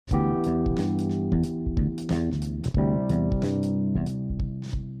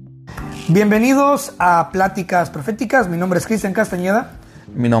Bienvenidos a Pláticas Proféticas. Mi nombre es Cristian Castañeda.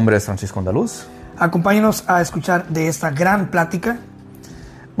 Mi nombre es Francisco Andaluz. Acompáñenos a escuchar de esta gran plática.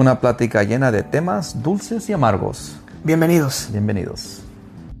 Una plática llena de temas dulces y amargos. Bienvenidos. Bienvenidos.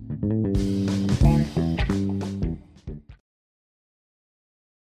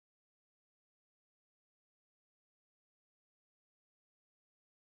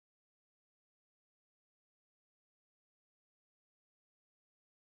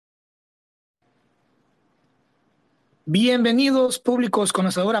 Bienvenidos, públicos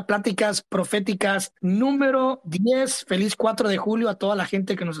conocedor, a Pláticas Proféticas número 10. Feliz 4 de julio a toda la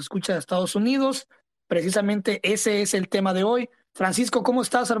gente que nos escucha de Estados Unidos. Precisamente ese es el tema de hoy. Francisco, ¿cómo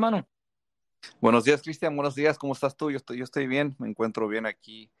estás, hermano? Buenos días, Cristian. Buenos días. ¿Cómo estás tú? Yo estoy bien. Me encuentro bien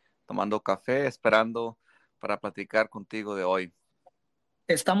aquí tomando café, esperando para platicar contigo de hoy.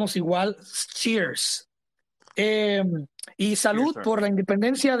 Estamos igual. Cheers. Y salud Cheers, por la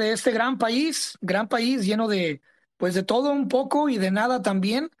independencia de este gran país lleno de todo un poco y de nada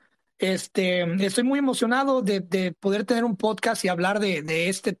también. Estoy muy emocionado de poder tener un podcast y hablar de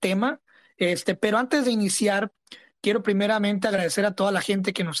este tema. Pero antes de iniciar, quiero primeramente agradecer a toda la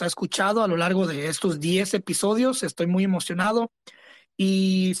gente que nos ha escuchado a lo largo de estos 10 episodios. Estoy muy emocionado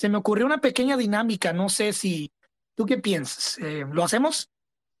y se me ocurrió una pequeña dinámica. No sé si tú qué piensas. ¿Lo hacemos?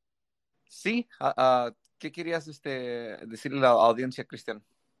 Sí, ¿qué querías decirle a la audiencia, Cristian?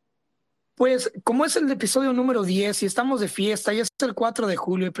 Pues como es el episodio número 10 y estamos de fiesta y es el 4 de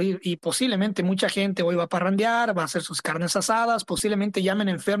julio y posiblemente mucha gente hoy va a parrandear, va a hacer sus carnes asadas, posiblemente llamen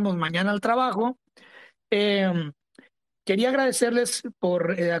enfermos mañana al trabajo. eh, Quería agradecerles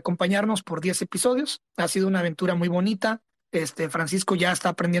por acompañarnos por 10 episodios. Ha sido una aventura muy bonita. Francisco ya está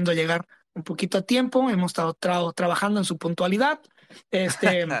aprendiendo a llegar un poquito a tiempo. Hemos estado trabajando en su puntualidad.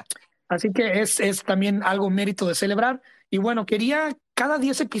 Este, Así que es también algo mérito de celebrar. Y bueno, cada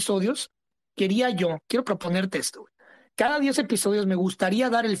 10 episodios, quiero proponerte esto. Cada 10 episodios me gustaría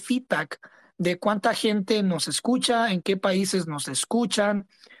dar el feedback de cuánta gente nos escucha, en qué países nos escuchan,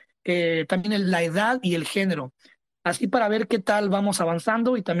 también la edad y el género. Así para ver qué tal vamos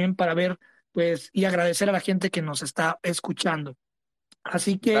avanzando y también para ver, pues, y agradecer a la gente que nos está escuchando.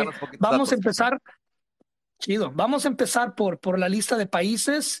 Así que Danos poquitos vamos a datos, Cristian. empezar. Chido. Vamos a empezar por la lista de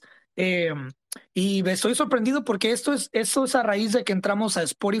países. eh, y me estoy sorprendido porque esto es a raíz de que entramos a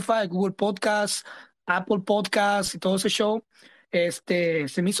Spotify, Google Podcasts, Apple Podcasts y todo ese show.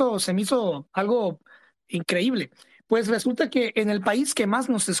 Se me hizo algo increíble. Pues resulta que en el país que más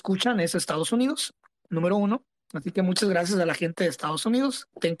nos escuchan es Estados Unidos, número uno. Así que muchas gracias a la gente de Estados Unidos.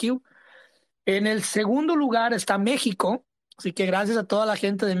 Thank you. En el segundo lugar está México, así que gracias a toda la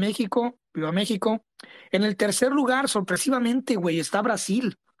gente de México, viva México. En el tercer lugar, sorpresivamente, güey, está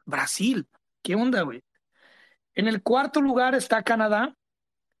Brasil. Brasil, ¿qué onda, güey? En el cuarto lugar está Canadá.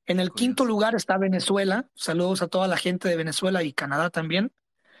 En el quinto Curioso. lugar está Venezuela. Saludos a toda la gente de Venezuela y Canadá también.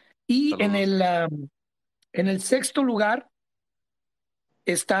 Y Saludos. en el sexto lugar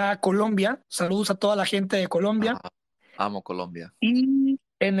está Colombia. Saludos a toda la gente de Colombia. Ah, amo Colombia. Y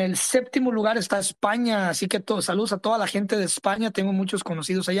en el séptimo lugar está España, así que saludos a toda la gente de España, tengo muchos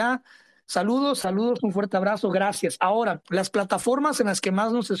conocidos allá. Saludos, saludos, un fuerte abrazo, gracias. Ahora, las plataformas en las que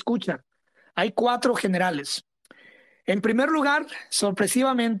más nos escuchan. Hay 4 generales. En primer lugar,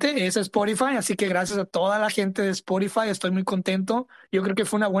 sorpresivamente, es Spotify, así que gracias a toda la gente de Spotify, estoy muy contento. Yo creo que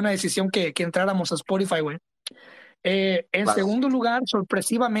fue una buena decisión que entráramos a Spotify, güey. En Claro. segundo lugar,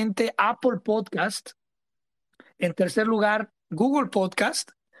 sorpresivamente, Apple Podcast. En tercer lugar, Google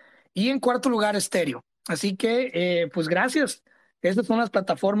Podcast. Y en cuarto lugar, estéreo. Así que, pues gracias. Estas son las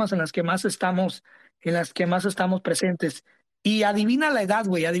plataformas en las que más estamos presentes. Y adivina la edad,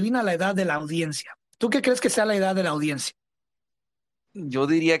 güey, adivina la edad de la audiencia. ¿Tú qué crees que sea la edad de la audiencia? Yo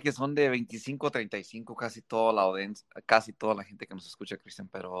diría que son de 25 a 35, casi toda la audiencia, casi toda la gente que nos escucha, Cristian,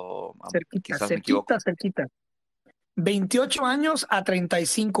 pero Cerquita, quizás me equivoco. cerquita, cerquita. 28 años a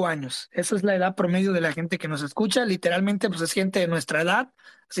 35 años. Esa es la edad promedio de la gente que nos escucha. Literalmente, pues es gente de nuestra edad.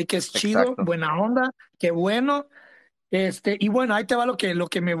 Así que es chido, Exacto. buena onda, qué bueno. Y bueno, ahí te va lo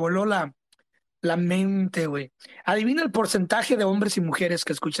que me voló la mente, güey. Adivina el porcentaje de hombres y mujeres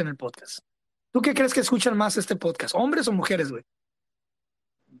que escuchan el podcast. ¿Tú qué crees que escuchan más este podcast? ¿Hombres o mujeres, güey?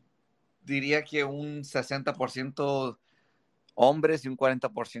 Diría que un 60% hombres y un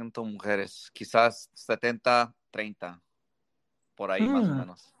 40% mujeres, quizás 70-30 por ahí más o Mm.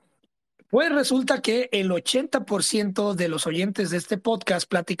 menos. Pues resulta que el 80% de los oyentes de este podcast,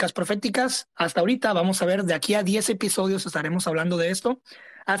 Pláticas Proféticas, hasta ahorita, vamos a ver, de aquí a 10 episodios estaremos hablando de esto.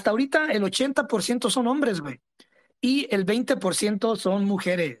 Hasta ahorita el 80% son hombres, güey. Y el 20% son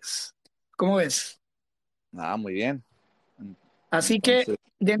mujeres. ¿Cómo ves? Muy bien. Así que Entonces,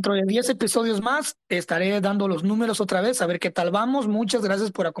 dentro de 10 episodios más estaré dando los números otra vez, a ver qué tal vamos. Muchas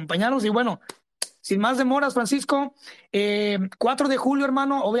gracias por acompañarnos y bueno, sin más demoras, Francisco, 4 de julio,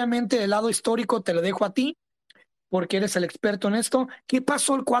 hermano, obviamente el lado histórico te lo dejo a ti porque eres el experto en esto. ¿Qué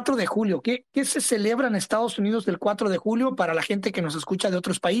pasó el 4 de julio? ¿Qué se celebra en Estados Unidos del 4 de julio para la gente que nos escucha de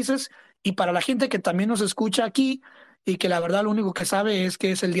otros países y para la gente que también nos escucha aquí y que la verdad lo único que sabe es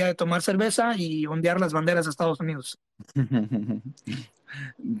que es el día de tomar cerveza y ondear las banderas de Estados Unidos?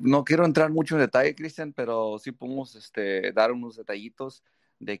 no quiero entrar mucho en detalle, Cristian, pero sí podemos dar unos detallitos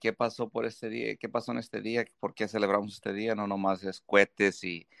de qué pasó por este día, qué pasó en este día, por qué celebramos este día, no nomás es cohetes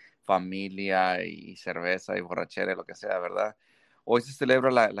y familia y cerveza y borrachera y lo que sea, ¿verdad? Hoy se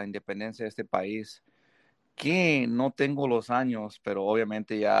celebra la independencia de este país, que no tengo los años, pero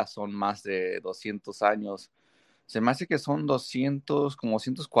obviamente ya son más de 200 años. Se me hace que son 200, como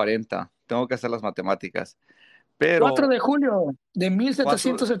 240. Tengo que hacer las matemáticas. 4 Pero de julio de mil 4,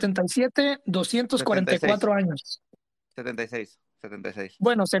 setecientos setenta y siete, doscientos cuarenta y 76, cuatro años. 76, 76.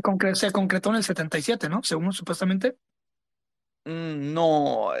 Bueno, se concretó en el 77, ¿no? Según supuestamente.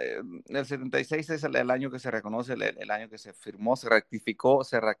 No, el 76 es el año que se reconoce, el año que se firmó, se rectificó,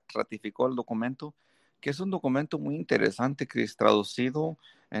 ratificó el documento, que es un documento muy interesante, que es traducido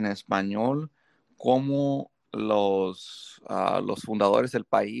en español, como los fundadores del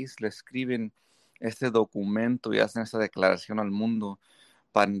país le escriben este documento y hacen esta declaración al mundo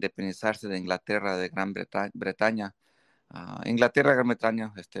para independizarse de Inglaterra, de Gran Bretaña. Inglaterra, Gran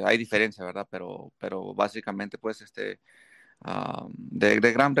Bretaña, hay diferencia, ¿verdad? Pero básicamente, pues, de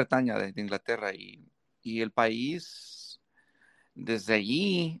Gran Bretaña, de Inglaterra, y el país, desde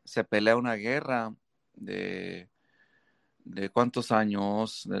allí se pelea una guerra de, de cuántos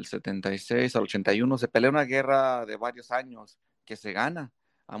años, del 76 al 81 se pelea una guerra de varios años que se gana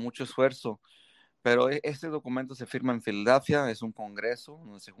a mucho esfuerzo, pero este documento se firma en Filadelfia, es un congreso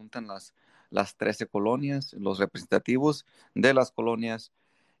donde se juntan las 13 colonias, los representativos de las colonias,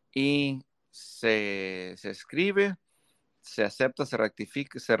 y se escribe, se acepta, se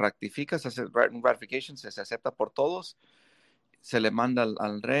rectifica, se hace un ratification, se acepta por todos, se le manda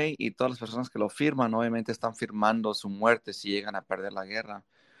al rey y todas las personas que lo firman, obviamente están firmando su muerte si llegan a perder la guerra.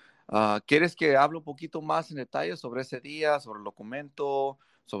 ¿Quieres que hable un poquito más en detalle sobre ese día, sobre el documento,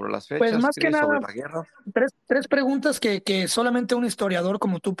 sobre las Pues fechas, más que Chris, sobre nada, la guerra? tres preguntas que solamente un historiador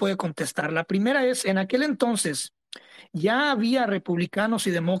como tú puede contestar. La primera es, en aquel entonces, ¿ya había republicanos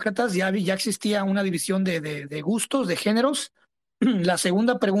y demócratas? ¿Ya existía una división de gustos, de géneros? La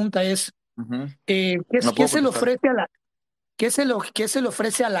segunda pregunta es, Ujú. No ¿qué puedo se le contestar. ofrece a qué se le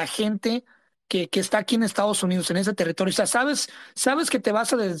ofrece a la gente que está aquí en Estados Unidos, en ese territorio? O sea, sabes que te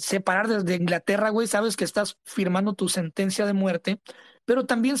vas a separar desde Inglaterra, güey, sabes que estás firmando tu sentencia de muerte, pero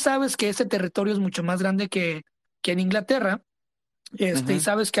también sabes que ese territorio es mucho más grande que en Inglaterra. Y Ujú.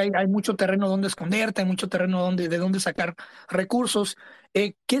 sabes que hay mucho terreno donde esconderte, hay mucho terreno de donde sacar recursos.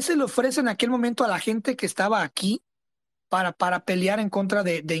 ¿Qué se le ofrece en aquel momento a la gente que estaba aquí para pelear en contra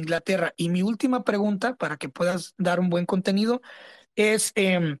de Inglaterra? Y mi última pregunta, para que puedas dar un buen contenido, es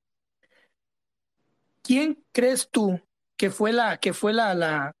 ¿quién crees tú que fue la,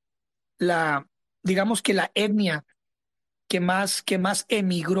 digamos que la etnia que más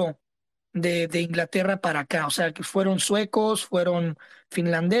emigró de Inglaterra para acá? O sea, que fueron suecos, fueron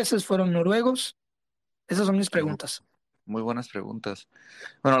finlandeses, fueron noruegos. Esas son mis Muy, preguntas. muy buenas preguntas.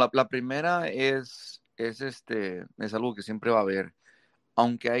 Bueno, la primera es algo que siempre va a haber.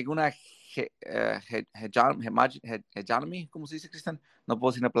 Aunque hay una hegemony, ¿cómo se dice, Cristian? No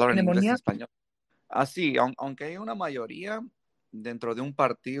puedo decir la palabra en inglés y Neumonía. español. Así, aunque hay una mayoría dentro de un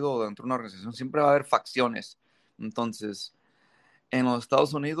partido o dentro de una organización, siempre va a haber facciones. Entonces, en los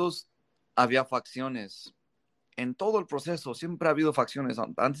Estados Unidos había facciones. En todo el proceso siempre ha habido facciones.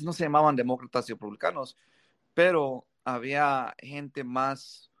 Antes no se llamaban demócratas y republicanos, pero había gente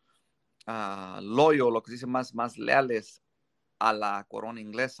más loyal, lo que se dice más leales a la corona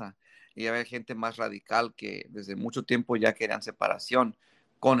inglesa, y había gente más radical que desde mucho tiempo ya querían separación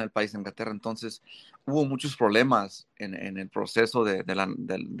con el país de Inglaterra. Entonces hubo muchos problemas en el proceso de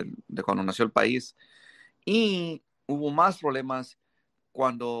cuando nació el país, y hubo más problemas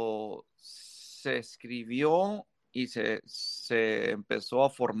cuando se escribió y se empezó a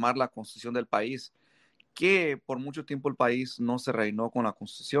formar la constitución del país, que por mucho tiempo el país no se reinó con la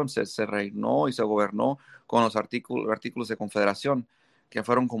Constitución, se reinó y se gobernó con los artículos de confederación, que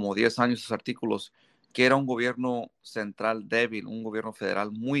fueron como 10 años esos artículos, que era un gobierno central débil, un gobierno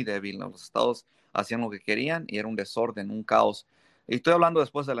federal muy débil. Los estados hacían lo que querían y era un desorden, un caos. Y estoy hablando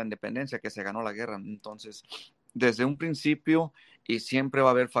después de la independencia, que se ganó la guerra. Entonces, desde un principio, y siempre va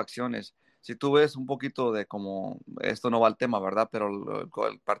a haber facciones. si tú ves un poquito de como, esto no va al tema, ¿verdad? Pero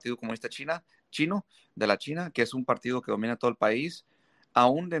el Partido Comunista Chino, de la China, que es un partido que domina todo el país,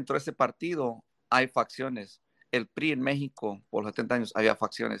 aún dentro de ese partido hay facciones. El PRI en México, por los 70 años, había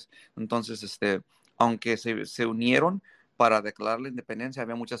facciones. Entonces, aunque se unieron para declarar la independencia,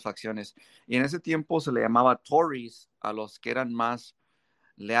 había muchas facciones. Y en ese tiempo se le llamaba Tories a los que eran más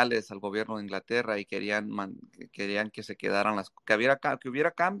leales al gobierno de Inglaterra y querían que se quedaran que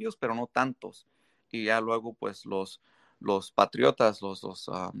hubiera cambios, pero no tantos. Y ya luego, pues, los patriotas,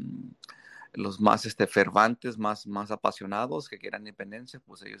 los más fervantes, más apasionados que querían independencia,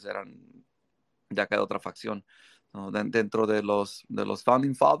 pues ellos eran ya cada otra facción, ¿no? Dentro de los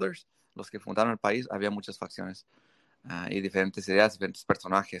Founding Fathers, los que fundaron el país, había muchas facciones, y diferentes ideas, diferentes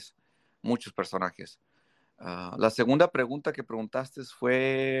personajes, muchos personajes. La segunda pregunta que preguntaste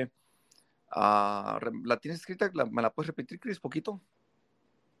fue, ¿la tienes escrita? ¿Me la puedes repetir, Chris, poquito?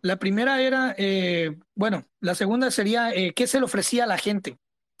 La primera era, bueno, la segunda sería, ¿qué se le ofrecía a la gente?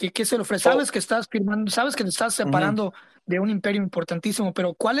 ¿Qué se le ofrece? Oh, Sabes que estás firmando, sabes que te estás ujú. separando de un imperio importantísimo,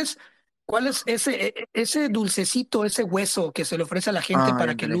 pero cuál es ese dulcecito, ese hueso que se le ofrece a la gente Ya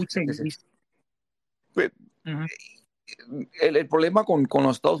para que entendí. luche? Sí, sí. Pues, el problema con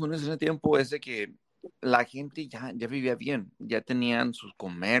los Estados Unidos en ese tiempo es de que la gente ya vivía bien, ya tenían sus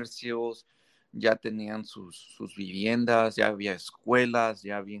comercios, ya tenían sus viviendas, ya había escuelas,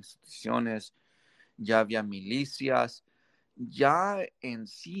 ya había instituciones, ya había milicias, ya en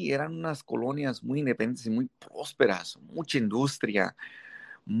sí eran unas colonias muy independientes y muy prósperas, mucha industria,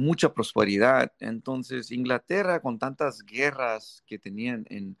 mucha prosperidad. Entonces, Inglaterra, con tantas guerras que tenían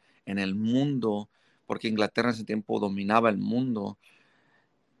en el mundo, porque Inglaterra en ese tiempo dominaba el mundo,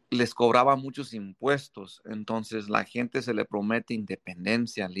 les cobraba muchos impuestos. Entonces, la gente se le promete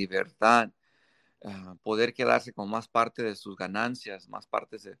independencia, libertad, poder quedarse con más parte de sus ganancias,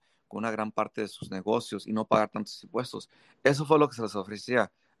 con una gran parte de sus negocios y no pagar tantos impuestos. Eso fue lo que se les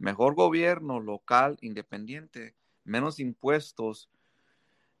ofrecía. Mejor gobierno local, independiente, menos impuestos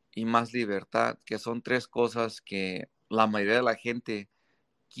y más libertad, que son tres cosas que la mayoría de la gente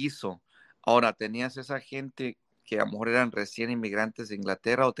quiso. Ahora, tenías esa gente que a lo mejor eran recién inmigrantes de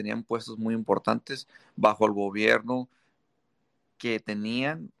Inglaterra o tenían puestos muy importantes bajo el gobierno que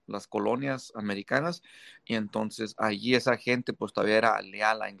tenían las colonias americanas, y entonces allí esa gente pues todavía era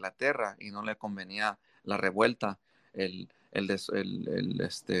leal a Inglaterra y no le convenía la revuelta, el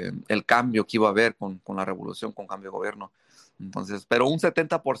cambio que iba a haber con la revolución, con cambio de gobierno. Entonces, pero un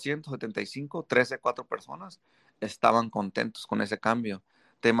 70%, 75, 13, 4 personas estaban contentos con ese cambio.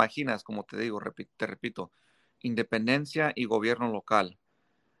 Te imaginas, como te digo, te repito, independencia y gobierno local.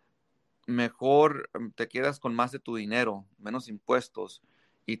 Mejor te quedas con más de tu dinero, menos impuestos,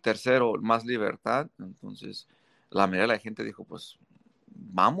 y tercero, más libertad. Entonces, la mayoría de la gente dijo, pues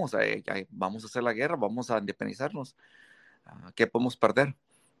vamos a hacer la guerra, vamos a independizarnos. ¿Qué podemos perder?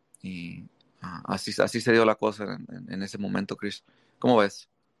 Y así se dio la cosa en ese momento, Chris. ¿Cómo ves?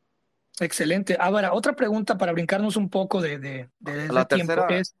 Excelente. Ahora, otra pregunta para brincarnos un poco de ese La tiempo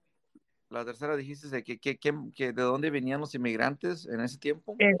tercera, es, la tercera dijiste de que de dónde venían los inmigrantes en ese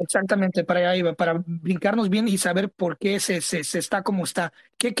tiempo. exactamente, para allá iba, para brincarnos bien y saber por qué se está como está.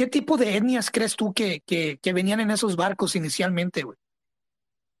 ¿Qué tipo de etnias crees tú que venían en esos barcos inicialmente, güey?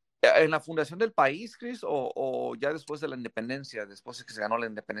 ¿En la fundación del país, Chris, o ya después de la independencia, después de que se ganó la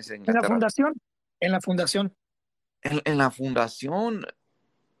independencia de En la Inglaterra? fundación, en la fundación. En la fundación,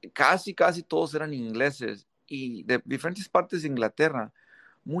 casi todos eran ingleses y de diferentes partes de Inglaterra,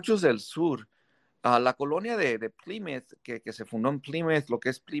 muchos del sur. La colonia de Plymouth, que se fundó en Plymouth, lo que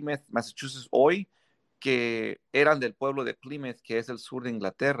es Plymouth, Massachusetts hoy, que eran del pueblo de Plymouth, que es el sur de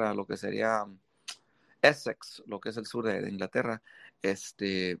Inglaterra, lo que sería Essex, lo que es el sur de Inglaterra.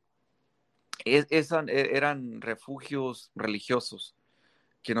 este, Eran refugios religiosos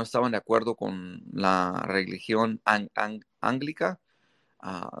que no estaban de acuerdo con la religión anglica,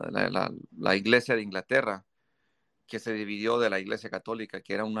 la iglesia de Inglaterra, que se dividió de la iglesia católica,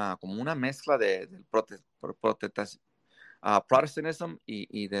 que era como una mezcla del protestantismo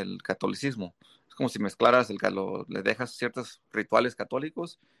y del catolicismo. Es como si mezclaras, le dejas ciertos rituales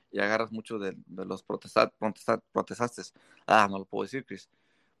católicos y agarras mucho de los protestantes. No lo puedo decir, Chris.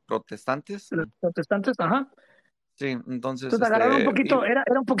 ¿Protestantes? Los protestantes, ajá. Sí, entonces, Entonces agarraron un poquito, era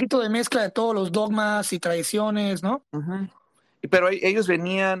un poquito de mezcla de todos los dogmas y tradiciones, ¿no? ujú. Pero ellos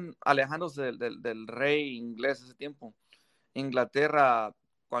venían alejándose del rey inglés ese tiempo. Inglaterra,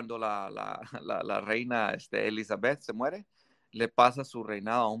 cuando la reina Elizabeth se muere, le pasa su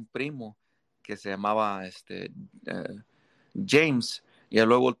reinado a un primo que se llamaba eh, James, y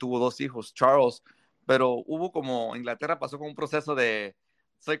luego tuvo dos hijos, Charles, pero Inglaterra pasó con un proceso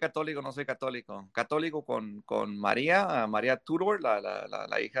soy católico, no soy católico. Católico con María, María Tudor,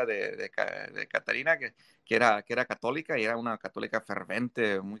 la hija de Catarina, que era católica y era una católica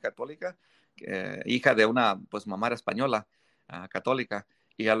fervente, muy católica, hija de una, pues mamá era española, católica.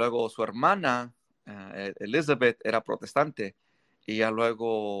 Y ya luego su hermana, Elizabeth, era protestante. Y ya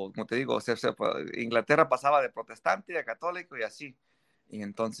luego, como te digo, Inglaterra pasaba de protestante a católico y así. Y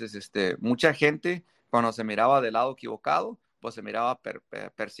entonces, mucha gente, cuando se miraba del lado equivocado, pues se miraba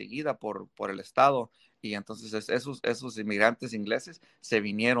perseguida por el Estado. Y entonces esos inmigrantes ingleses se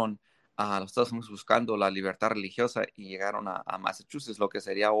vinieron a los Estados Unidos buscando la libertad religiosa y llegaron a Massachusetts, lo que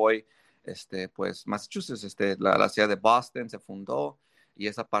sería hoy, pues Massachusetts, la ciudad de Boston se fundó y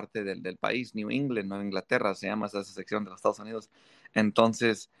esa parte del país, New England, Nueva Inglaterra, se llama esa sección de los Estados Unidos.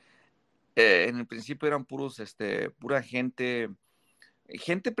 Entonces, en el principio eran pura gente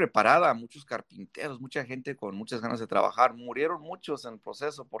preparada, muchos carpinteros, mucha gente con muchas ganas de trabajar. Murieron muchos en el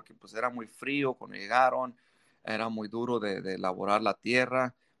proceso porque pues era muy frío cuando llegaron, era muy duro de elaborar la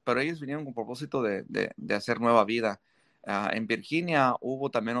tierra, pero ellos vinieron con propósito de hacer nueva vida. En Virginia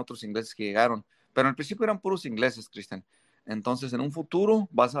hubo también otros ingleses que llegaron, pero al principio eran puros ingleses, Cristian. Entonces, en un futuro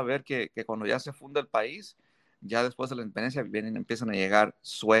vas a ver que cuando ya se funda el país, ya después de la independencia empiezan a llegar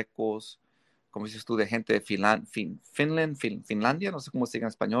suecos, como dices tú, de gente de Finlandia, no sé cómo se diga en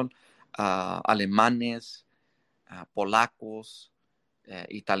español, alemanes, polacos,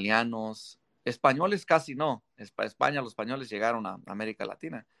 italianos, españoles casi no. España, los españoles llegaron a América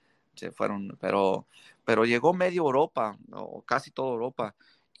Latina, se fueron, pero llegó medio Europa, o casi toda Europa,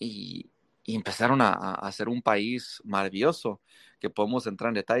 y, y empezaron a hacer un país maravilloso, que podemos entrar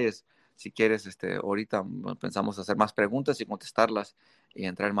en detalles. Si quieres, ahorita pensamos hacer más preguntas y contestarlas y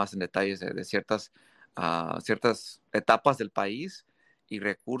entrar más en detalles de ciertas etapas del país y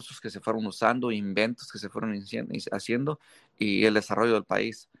recursos que se fueron usando, inventos que se fueron haciendo y el desarrollo del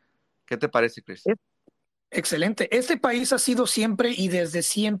país. ¿Qué te parece, Chris? Excelente. Este país ha sido siempre y desde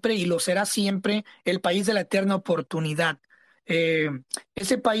siempre y lo será siempre el país de la eterna oportunidad. Eh,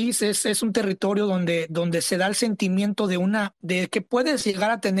 Ese país es un territorio donde se da el sentimiento de que puedes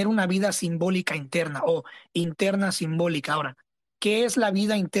llegar a tener una vida simbólica interna o interna simbólica. Ahora, ¿qué es la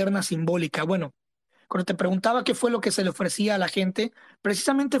vida interna simbólica? Bueno, cuando te preguntaba qué fue lo que se le ofrecía a la gente,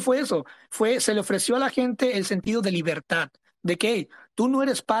 precisamente fue eso. Se le ofreció a la gente el sentido de libertad, de que hey, tú no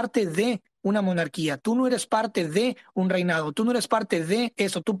eres parte de una monarquía, tú no eres parte de un reinado, tú no eres parte de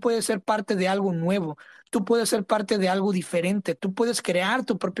eso, tú puedes ser parte de algo nuevo, tú puedes ser parte de algo diferente, tú puedes crear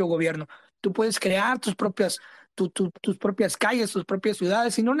tu propio gobierno, tú puedes crear tus propias calles, tus propias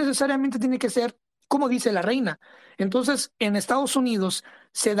ciudades, y no necesariamente tiene que ser como dice la reina. Entonces, en Estados Unidos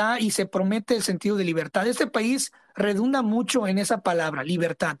se da y se promete el sentido de libertad. Este país redunda mucho en esa palabra,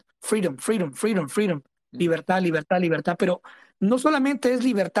 libertad, freedom, freedom, freedom, freedom, libertad, libertad, libertad, pero no solamente es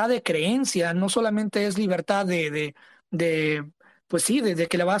libertad de creencia, no solamente es libertad de pues sí, de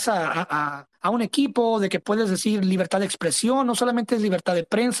que le vas a un equipo, de que puedes decir libertad de expresión, no solamente es libertad de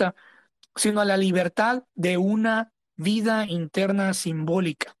prensa, sino la libertad de una vida interna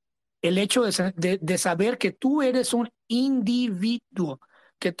simbólica. El hecho de saber que tú eres un individuo,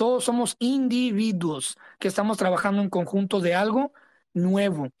 que todos somos individuos, que estamos trabajando en conjunto de algo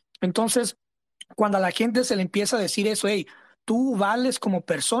nuevo. Entonces, cuando a la gente se le empieza a decir eso, hey, tú vales como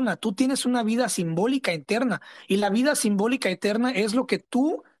persona, tú tienes una vida simbólica interna y la vida simbólica eterna es lo que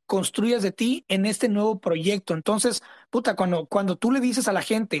tú construyes de ti en este nuevo proyecto. Entonces, puta, cuando tú le dices a la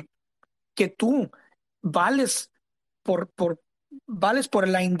gente, que tú vales por vales por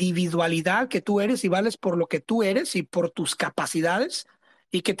la individualidad que tú eres y vales por lo que tú eres y por tus capacidades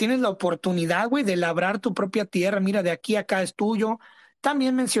y que tienes la oportunidad, güey, de labrar tu propia tierra. Mira, de aquí a acá es tuyo.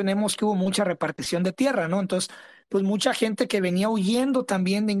 También mencionemos que hubo mucha repartición de tierra, ¿no? Entonces, pues mucha gente que venía huyendo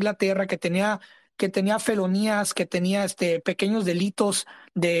también de Inglaterra, que tenía felonías, que tenía pequeños delitos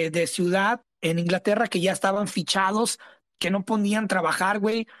de ciudad en Inglaterra que ya estaban fichados, que no podían trabajar,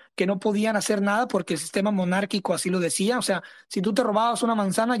 güey, que no podían hacer nada porque el sistema monárquico así lo decía. O sea, si tú te robabas una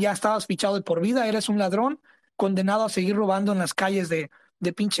manzana, ya estabas fichado de por vida, eres un ladrón condenado a seguir robando en las calles de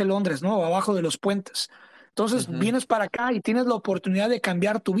pinche Londres, ¿no? O abajo de los puentes. Entonces, Ujú. vienes para acá y tienes la oportunidad de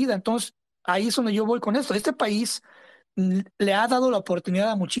cambiar tu vida. Entonces, ahí es donde yo voy con esto. Este país le ha dado la oportunidad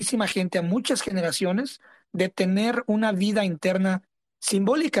a muchísima gente, a muchas generaciones, de tener una vida interna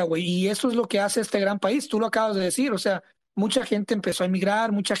simbólica, güey. Y eso es lo que hace este gran país. Tú lo acabas de decir, o sea, mucha gente empezó a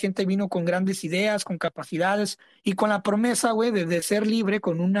emigrar, mucha gente vino con grandes ideas, con capacidades y con la promesa, güey, de ser libre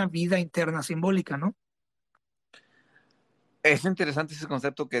con una vida interna simbólica, ¿no? Es interesante ese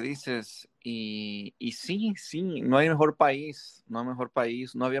concepto que dices y sí, sí, no hay mejor país, no hay mejor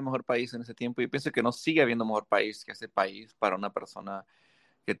país, no había mejor país en ese tiempo y pienso que no sigue habiendo mejor país que ese país para una persona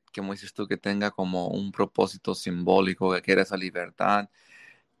como dices tú, que tenga como un propósito simbólico, que quiera esa libertad.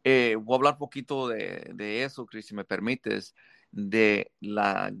 Voy a hablar un poquito de eso, Chris, si me permites, de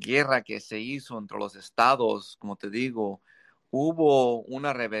la guerra que se hizo entre los estados. Como te digo, hubo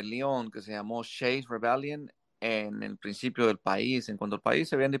una rebelión que se llamó Shays Rebellion en el principio del país, en cuando el país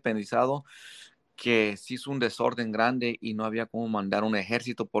se había independizado, que se hizo un desorden grande y no había cómo mandar un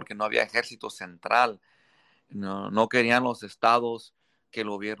ejército porque no había ejército central. No querían los estados que el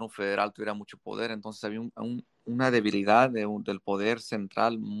gobierno federal tuviera mucho poder, entonces había una debilidad del poder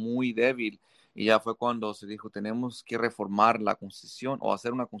central muy débil, y ya fue cuando se dijo, tenemos que reformar la constitución o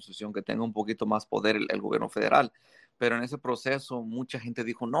hacer una constitución que tenga un poquito más poder el gobierno federal. Pero en ese proceso mucha gente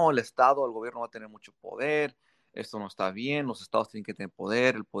dijo, no, el gobierno va a tener mucho poder, esto no está bien, los estados tienen que tener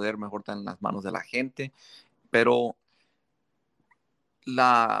poder, el poder mejor está en las manos de la gente. Pero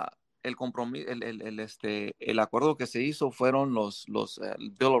el compromiso, el acuerdo que se hizo fueron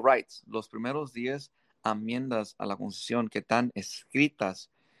el Bill of Rights, los primeros 10 enmiendas a la Constitución que están escritas,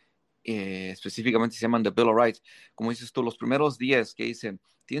 específicamente se llaman the Bill of Rights. Como dices tú, los primeros 10 que dicen,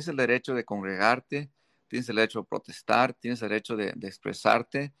 tienes el derecho de congregarte, tienes el derecho de protestar, tienes el derecho de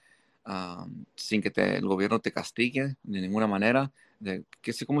expresarte, sin que el gobierno te castigue de ninguna manera.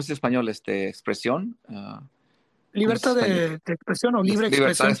 ¿Cómo es en español? Expresión. ¿Cómo es en Libertad español? de expresión o libre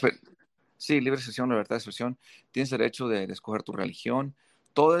Libertad de expresión. expresión. Sí, libre expresión, libertad de expresión. Tienes derecho de escoger tu religión.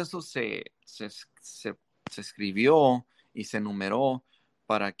 Todo eso se escribió y se enumeró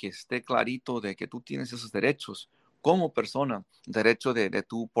para que esté clarito de que tú tienes esos derechos como persona. Derecho de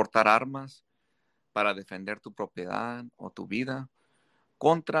tú portar armas para defender tu propiedad o tu vida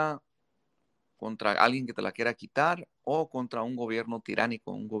contra, contra alguien que te la quiera quitar o contra un gobierno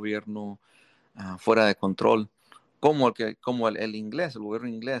tiránico, un gobierno fuera de control, como el inglés, el gobierno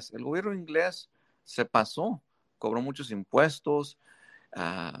inglés. El gobierno inglés se pasó, cobró muchos impuestos,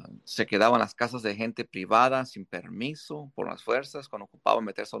 se quedaban las casas de gente privada sin permiso por las fuerzas cuando ocupaban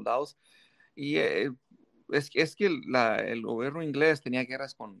meter soldados. Y es que el gobierno inglés tenía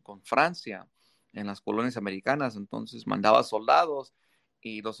guerras con Francia en las colonias americanas, entonces mandaba soldados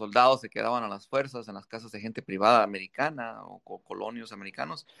y los soldados se quedaban a las fuerzas en las casas de gente privada americana o colonios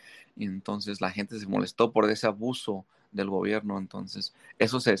americanos, y entonces la gente se molestó por ese abuso del gobierno. Entonces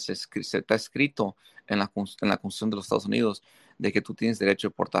eso se está escrito en la Constitución de los Estados Unidos, de que tú tienes derecho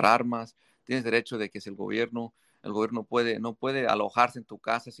de portar armas, tienes derecho de que si el gobierno no puede alojarse en tu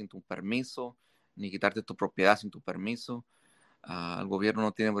casa sin tu permiso, ni quitarte tu propiedad sin tu permiso. El gobierno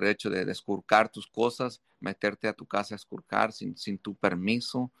no tiene derecho de esculcar tus cosas, meterte a tu casa a esculcar sin tu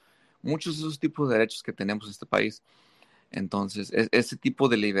permiso. Muchos de esos tipos de derechos que tenemos en este país. Entonces, ese tipo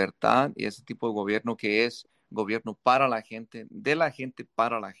de libertad y ese tipo de gobierno que es gobierno para la gente, de la gente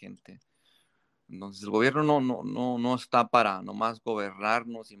para la gente. Entonces, el gobierno no está para nomás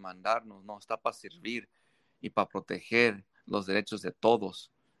gobernarnos y mandarnos, no, está para servir y para proteger los derechos de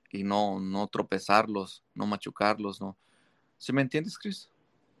todos y no tropezarlos, no machucarlos, ¿no? ¿Sí me entiendes, Chris?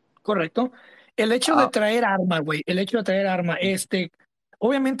 Correcto. El hecho de Ah, traer arma, güey, el hecho de traer arma,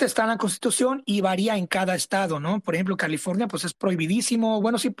 obviamente está en la Constitución y varía en cada estado, ¿no? Por ejemplo, California, pues es prohibidísimo.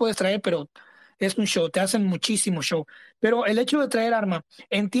 Bueno, sí puedes traer, pero es un show, te hacen muchísimo show. Pero el hecho de traer arma,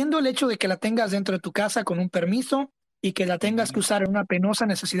 entiendo el hecho de que la tengas dentro de tu casa con un permiso y que la tengas que ujú, usar en una penosa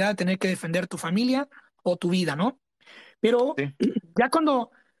necesidad de tener que defender tu familia o tu vida, ¿no? Pero sí, ya cuando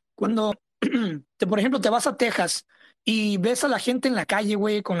por ejemplo, te vas a Texas y ves a la gente en la calle,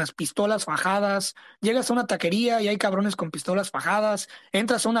 güey, con las pistolas fajadas, llegas a una taquería y hay cabrones con pistolas fajadas,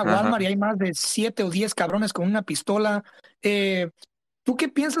 entras a una ajá. Walmart y hay más de 7 o 10 cabrones con una pistola. Eh, ¿Tú qué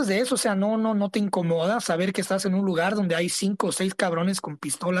piensas de eso? O sea, no te incomoda saber que estás en un lugar donde hay 5 o 6 cabrones con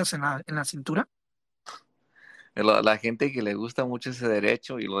pistolas en la cintura? La gente que le gusta mucho ese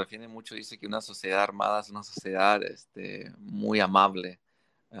derecho y lo defiende mucho dice que una sociedad armada es una sociedad muy amable.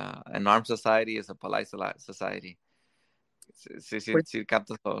 An armed society is a polite society. Pues, Sí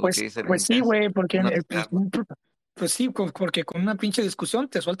captas lo que dice en pues sí, inglés. güey, porque Una sociedad armada. pues sí, porque con una pinche discusión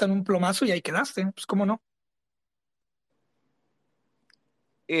te sueltan un plomazo y ahí quedaste. Pues cómo no.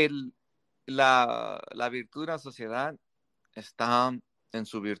 El, la virtud de una sociedad está en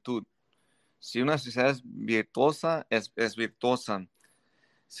su virtud. Si una sociedad es virtuosa, es virtuosa.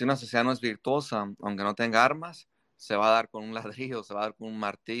 Si una sociedad no es virtuosa, aunque no tenga armas, se va a dar con un ladrillo, se va a dar con un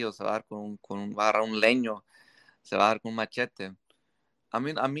martillo, se va a dar va a agarrar un leño, se va a dar con un machete. A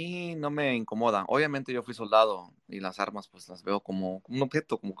mí no me incomoda. Obviamente yo fui soldado y las armas pues las veo como un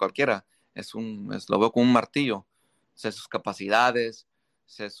objeto, como cualquiera. Lo veo como un martillo. Sé sus capacidades,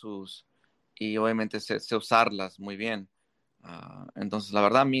 sé sus... y obviamente sé usarlas muy bien. Entonces la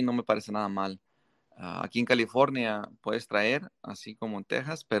verdad a mí no me parece nada mal. Aquí en California puedes traer, así como en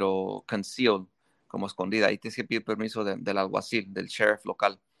Texas, pero concealed, como escondida. Ahí tienes que pedir permiso del alguacil, del sheriff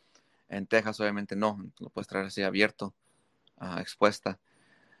local. En Texas, obviamente, no. Lo puedes traer así abierto, expuesta.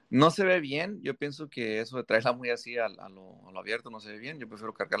 No se ve bien. Yo pienso que eso de traerla muy así a lo abierto no se ve bien. Yo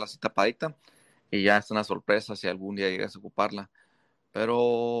prefiero cargarla así tapadita y ya es una sorpresa si algún día llegas a ocuparla.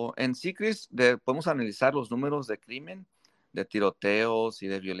 Pero en sí, Chris, podemos analizar los números de crimen, de tiroteos y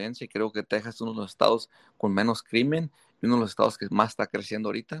de violencia. Y creo que Texas es uno de los estados con menos crimen y uno de los estados que más está creciendo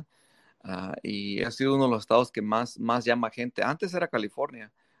ahorita. Y ha sido uno de los estados que más llama gente. Antes era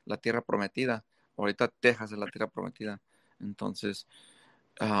California, la tierra prometida. Ahorita Texas es la tierra prometida. Entonces,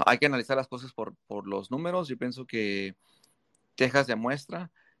 hay que analizar las cosas por los números. Yo pienso que Texas demuestra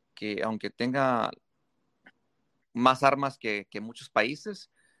que aunque tenga más armas que muchos países.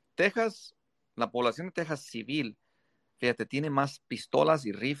 Texas, la población de Texas civil, fíjate, tiene más pistolas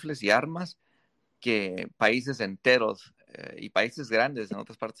y rifles y armas que países enteros y países grandes en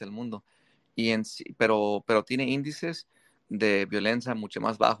otras partes del mundo. Pero tiene índices de violencia mucho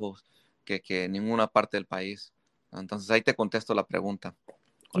más bajos que ninguna parte del país. Entonces ahí te contesto la pregunta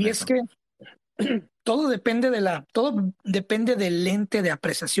con Y es eso. que todo depende del lente de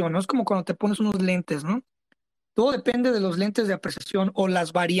apreciación, ¿no? Es como cuando te pones unos lentes, ¿no? Todo depende de los lentes de apreciación o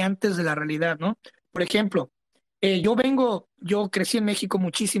las variantes de la realidad, ¿no? Por ejemplo, yo crecí en México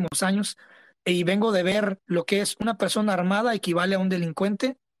muchísimos años y vengo de ver lo que es una persona armada equivale a un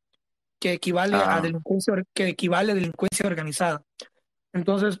delincuente, Ah, que equivale a delincuencia organizada.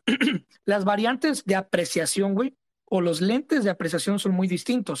 Entonces, las variantes de apreciación, güey, o los lentes de apreciación son muy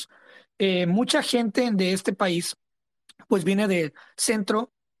distintos. Mucha gente de este país, pues viene de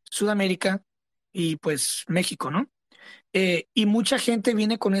Centro, Sudamérica y pues México, ¿no? Y mucha gente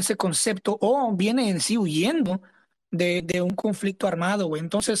viene con ese concepto o viene en sí huyendo de un conflicto armado, güey.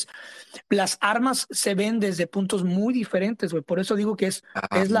 Entonces, las armas se ven desde puntos muy diferentes, güey. Por eso digo que es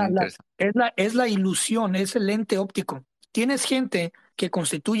muy la, interesante. es la ilusión, es el lente óptico. Tienes gente que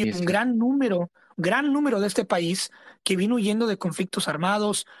constituye Y es un que, gran número de este país que vino huyendo de conflictos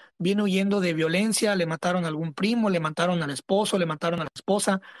armados, vino huyendo de violencia, le mataron a algún primo, le mataron al esposo, le mataron a la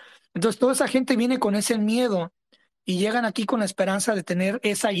esposa. Entonces, toda esa gente viene con ese miedo y llegan aquí con la esperanza de tener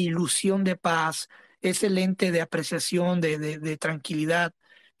esa ilusión de paz, ese lente de apreciación, de tranquilidad,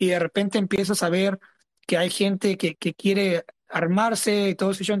 y de repente empiezas a ver que hay gente que quiere armarse y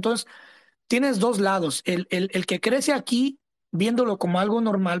todo eso. Entonces, tienes dos lados, el que crece aquí viéndolo como algo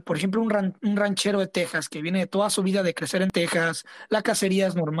normal, por ejemplo, un ranchero de Texas que viene de toda su vida de crecer en Texas, la cacería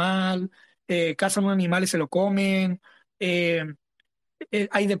es normal, cazan un animal y se lo comen. eh,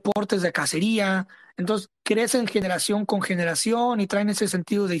 Hay deportes de cacería, entonces crecen generación con generación y traen ese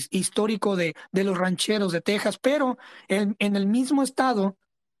sentido histórico de los rancheros de Texas, pero en el mismo estado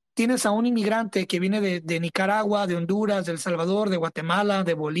tienes a un inmigrante que viene de Nicaragua, de Honduras, de El Salvador, de Guatemala,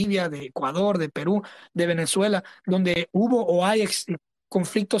 de Bolivia, de Ecuador, de Perú, de Venezuela, donde hubo o hay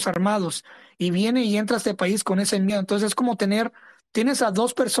conflictos armados y viene y entra a este país con ese miedo. Entonces es como tienes a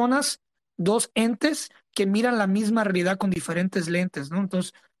dos personas, dos entes que miran la misma realidad con diferentes lentes, ¿no?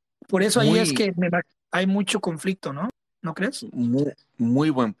 Entonces, por eso ahí es muy, que hay mucho conflicto, ¿no? ¿No crees? muy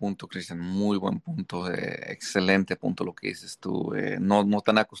buen punto, Cristian, muy buen punto, excelente punto lo que dices tú. No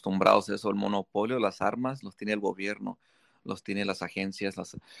están acostumbrados a eso, el monopolio de las armas los tiene el gobierno, los tiene las agencias,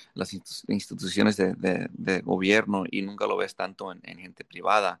 las instituciones de gobierno y nunca lo ves tanto en gente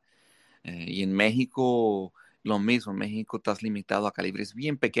privada. Y en México, lo mismo, en México estás limitado a calibres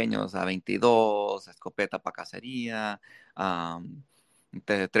bien pequeños, a 22, a escopeta para cacería, a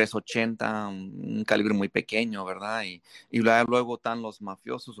 380, un calibre muy pequeño, ¿verdad? Y luego están los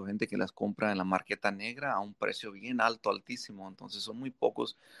mafiosos o gente que las compra en la marqueta negra a un precio bien alto, altísimo. Entonces son muy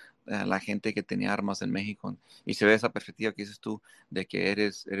pocos la gente que tenía armas en México. Y se ve esa perspectiva que dices tú de que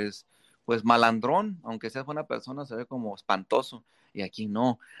eres pues malandrón, aunque seas buena persona, se ve como espantoso. Y aquí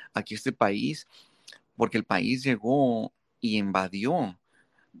no, aquí este país, porque el país llegó y invadió.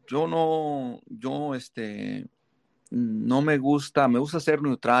 No me gusta ser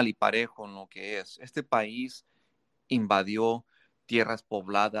neutral y parejo en lo que es. Este país invadió tierras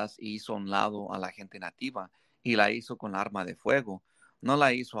pobladas y hizo a un lado a la gente nativa y la hizo con arma de fuego. No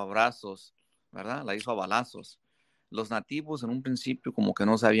la hizo a brazos, ¿verdad? La hizo a balazos. Los nativos en un principio como que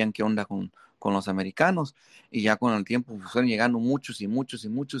no sabían qué onda con los americanos y ya con el tiempo pues, fueron llegando muchos y muchos y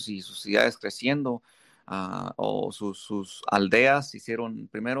muchos y sus ciudades creciendo o sus aldeas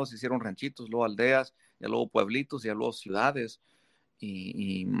primero se hicieron ranchitos, luego aldeas, y luego pueblitos y luego ciudades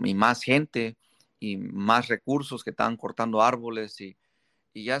y más gente y más recursos que estaban cortando árboles y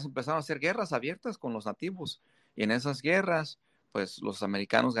ya se empezaron a hacer guerras abiertas con los nativos. Y en esas guerras, pues los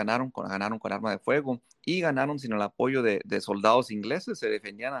americanos ganaron con arma de fuego y ganaron sin el apoyo de soldados ingleses, se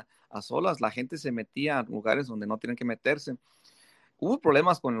defendían a solas, la gente se metía a lugares donde no tienen que meterse. Hubo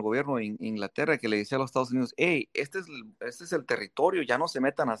problemas con el gobierno de Inglaterra que le decía a los Estados Unidos, hey, este es el territorio, ya no se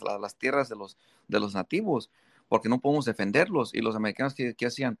metan a las tierras de los nativos, porque no podemos defenderlos. Y los americanos, ¿qué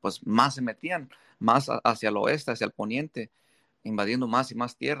hacían? Pues más se metían, más hacia el oeste, hacia el poniente, invadiendo más y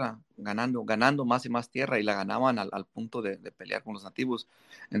más tierra, ganando más y más tierra, y la ganaban al punto de pelear con los nativos.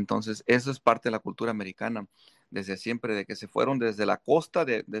 Entonces, eso es parte de la cultura americana, desde siempre, de que se fueron desde la costa,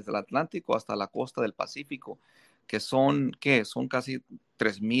 desde el Atlántico hasta la costa del Pacífico, que son, ¿qué? Son casi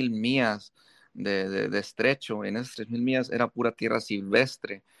 3,000 millas de estrecho. En esas 3,000 millas era pura tierra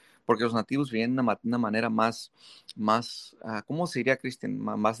silvestre, porque los nativos vivían de una manera ¿cómo se diría, Cristian?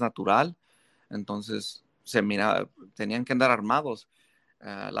 Más natural. Entonces, tenían que andar armados.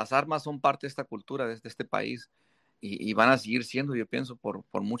 Las armas son parte de esta cultura, de este país, y van a seguir siendo, yo pienso,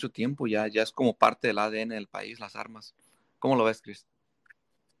 por mucho tiempo. Ya es como parte del ADN del país, las armas. ¿Cómo lo ves, Chris?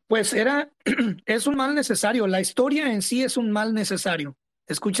 Pues es un mal necesario. La historia en sí es un mal necesario.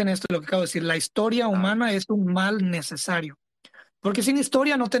 Escuchen esto, lo que acabo de decir. La historia Ah, humana es un mal necesario. Porque sin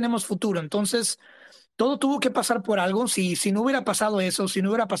historia no tenemos futuro. Entonces, todo tuvo que pasar por algo. Si no hubiera pasado eso, si no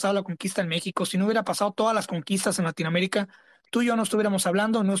hubiera pasado la conquista en México, si no hubiera pasado todas las conquistas en Latinoamérica, tú y yo no estuviéramos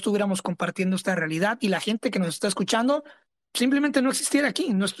hablando, no estuviéramos compartiendo esta realidad y la gente que nos está escuchando simplemente no existiera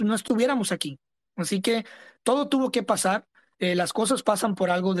aquí, no estuviéramos aquí. Así que todo tuvo que pasar. Las cosas pasan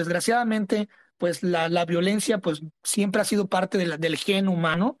por algo. Desgraciadamente, pues la violencia pues siempre ha sido parte del gen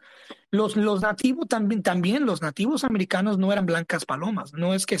humano. Los nativos también, los nativos americanos no eran blancas palomas.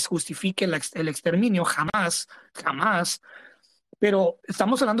 No es que se justifique el exterminio, jamás, jamás. Pero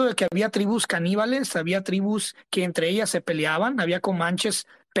estamos hablando de que había tribus caníbales, había tribus que entre ellas se peleaban, había comanches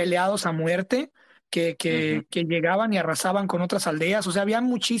peleados a muerte ujú. que llegaban y arrasaban con otras aldeas. O sea, había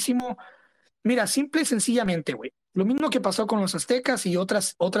muchísimo. Mira, simple y sencillamente, güey. Lo mismo que pasó con los aztecas y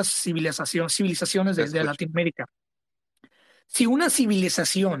otras civilizaciones Te de escucho. Latinoamérica. Si una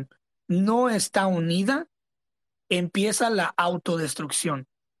civilización no está unida, empieza la autodestrucción.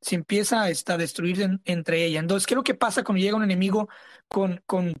 Se empieza a destruir entre ella. Entonces, ¿qué es lo que pasa cuando llega un enemigo con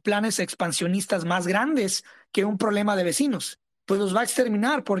planes expansionistas más grandes que un problema de vecinos? Pues los va a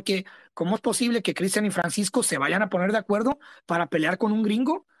exterminar, porque ¿cómo es posible que Cristian y Francisco se vayan a poner de acuerdo para pelear con un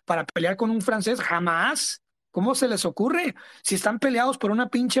gringo, para pelear con un francés? Jamás. ¿Cómo se les ocurre? Si están peleados por una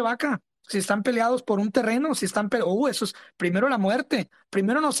pinche vaca, si están peleados por un terreno, si están peleados, eso es primero la muerte.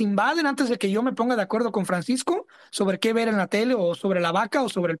 Primero nos invaden antes de que yo me ponga de acuerdo con Francisco sobre qué ver en la tele o sobre la vaca o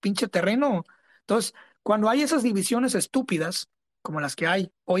sobre el pinche terreno. Entonces, cuando hay esas divisiones estúpidas, como las que hay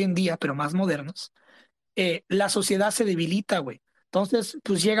hoy en día, pero más modernas, la sociedad se debilita, güey. Entonces,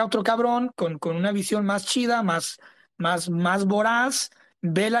 pues llega otro cabrón con una visión más chida, más voraz,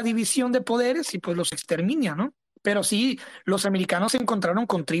 ve la división de poderes y pues los extermina, ¿no? Pero sí, los americanos se encontraron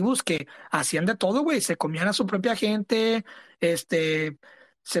con tribus que hacían de todo, güey. Se comían a su propia gente, este,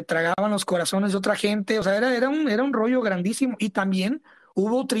 se tragaban los corazones de otra gente. O sea, era un rollo grandísimo. Y también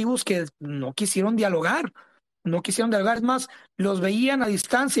hubo tribus que no quisieron dialogar. No quisieron dialogar. Es más, los veían a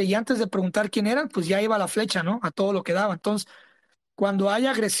distancia y antes de preguntar quién eran, pues ya iba la flecha, ¿no? A todo lo que daba. Entonces, cuando hay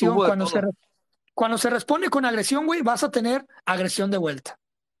agresión, Hubo de todo. cuando se responde con agresión, güey, vas a tener agresión de vuelta,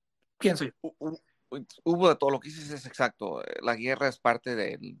 pienso yo. Hubo de todo. Lo que dices es exacto. La guerra es parte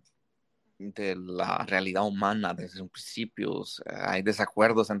de la realidad humana desde sus principios. Hay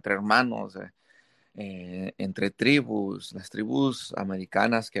desacuerdos entre hermanos, entre tribus, las tribus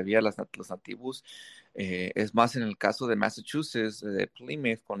americanas que había, los nativos. Es más en el caso de Massachusetts, de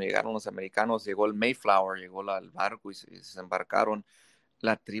Plymouth, cuando llegaron los americanos, llegó el Mayflower, llegó el barco y se embarcaron.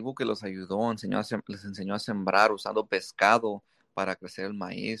 La tribu que los ayudó les enseñó a sembrar usando pescado para crecer el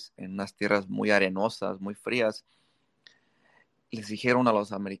maíz en unas tierras muy arenosas, muy frías. Les dijeron a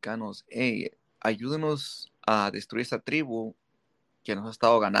los americanos, hey, ayúdenos a destruir esta tribu que nos ha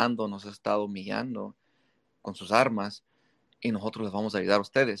estado ganando, nos ha estado humillando con sus armas y nosotros les vamos a ayudar a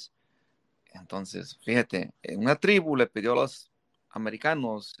ustedes. Entonces, fíjate, una tribu le pidió a los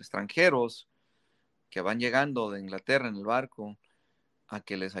americanos extranjeros que van llegando de Inglaterra en el barco a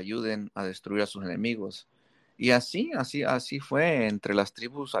que les ayuden a destruir a sus enemigos. Y así fue. Entre las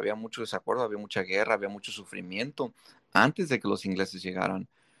tribus había mucho desacuerdo, había mucha guerra, había mucho sufrimiento antes de que los ingleses llegaran.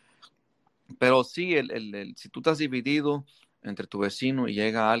 Pero sí, si tú estás dividido entre tu vecino y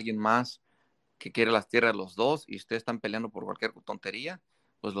llega alguien más que quiere las tierras de los dos y ustedes están peleando por cualquier tontería,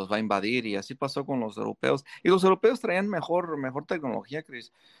 pues los va a invadir. Y así pasó con los europeos. Y los europeos traían mejor tecnología,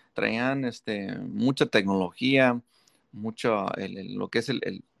 Chris. Traían mucha tecnología, lo que es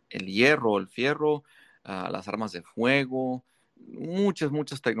el hierro, el fierro, las armas de fuego.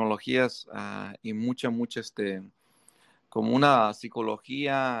 muchas tecnologías y mucha, como una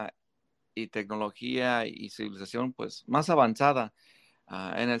psicología y tecnología y civilización, pues, más avanzada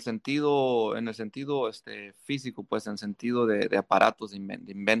en el sentido físico, pues, en el sentido de aparatos, de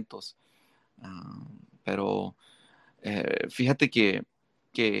inventos. Ah, pero fíjate que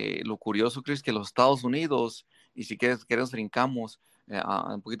lo curioso, Chris, que los Estados Unidos, y si quieres brincamos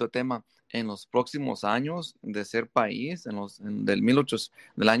a un poquito de tema, en los próximos años de ser país,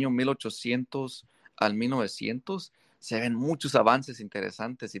 del año 1800 al 1900, se ven muchos avances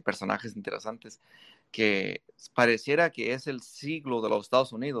interesantes y personajes interesantes que pareciera que es el siglo de los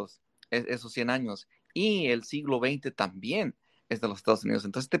Estados Unidos, esos 100 años, y el siglo XX también es de los Estados Unidos.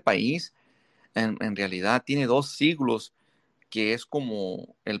 Entonces, este país en realidad tiene 2 siglos que es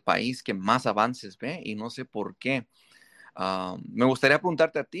como el país que más avances ve y no sé por qué. Me gustaría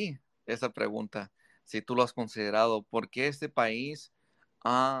preguntarte a ti esa pregunta, si tú lo has considerado, ¿por qué este país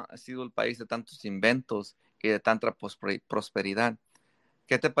ha sido el país de tantos inventos y de tanta prosperidad?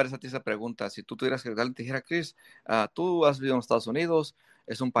 ¿Qué te parece a ti esa pregunta? Si tú tuvieras que darle, te dijera, Chris, tú has vivido en Estados Unidos,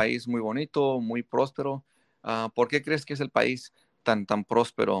 es un país muy bonito, muy próspero. ¿Por qué crees que es el país tan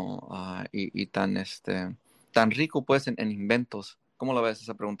próspero y tan rico pues en inventos? ¿Cómo la ves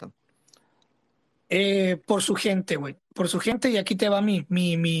esa pregunta? Por su gente, güey. Por su gente, y aquí te va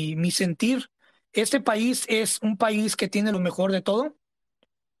mi sentir. Este país es un país que tiene lo mejor de todo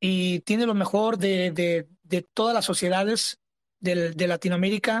y tiene lo mejor de todas las sociedades de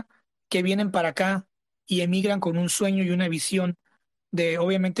Latinoamérica que vienen para acá y emigran con un sueño y una visión de,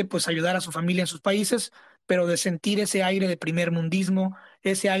 obviamente, pues ayudar a su familia en sus países, pero de sentir ese aire de primer mundismo,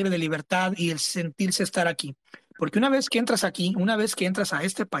 ese aire de libertad y el sentirse estar aquí. Porque una vez que entras aquí, una vez que entras a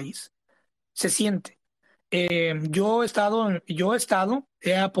este país, se siente. He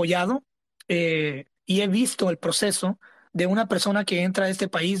apoyado y he visto el proceso de una persona que entra a este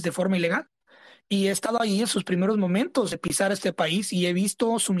país de forma ilegal y he estado ahí en sus primeros momentos de pisar este país y he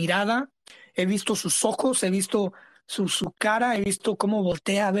visto su mirada, he visto sus ojos, he visto su cara, he visto cómo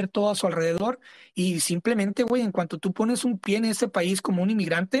voltea a ver todo a su alrededor y simplemente, güey, en cuanto tú pones un pie en ese país como un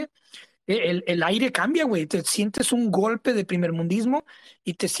inmigrante, el aire cambia, güey. Te sientes un golpe de primermundismo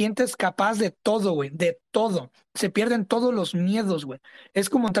y te sientes capaz de todo, güey, de todo. Se pierden todos los miedos, güey. Es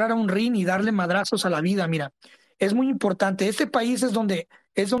como entrar a un ring y darle madrazos a la vida, mira. Es muy importante. Este país es donde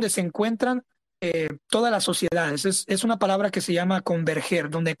se encuentran todas las sociedades. Es una palabra que se llama converger,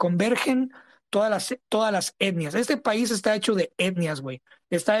 donde convergen todas las etnias. Este país está hecho de etnias, güey.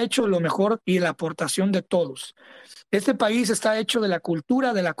 Está hecho lo mejor y la aportación de todos. Este país está hecho de la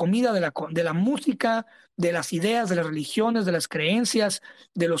cultura, de la comida, de la música, de las ideas, de las religiones, de las creencias,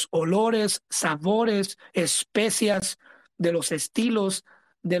 de los olores, sabores, especias, de los estilos,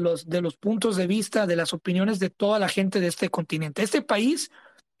 de los puntos de vista, de las opiniones de toda la gente de este continente. Este país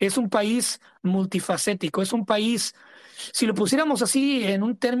es un país multifacético, es un país, si lo pusiéramos así en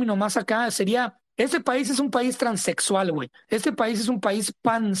un término más acá, este país es un país transexual, güey. Este país es un país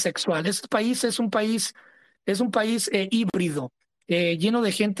pansexual. Este país es un país híbrido, lleno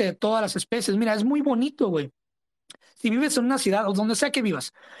de gente de todas las especies. Mira, es muy bonito, güey. Si vives en una ciudad o donde sea que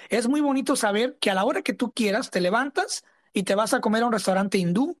vivas, es muy bonito saber que a la hora que tú quieras te levantas y te vas a comer a un restaurante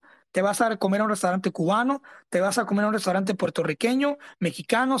hindú, te vas a comer a un restaurante cubano, te vas a comer a un restaurante puertorriqueño,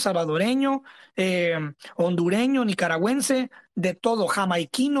 mexicano, salvadoreño, hondureño, nicaragüense, de todo,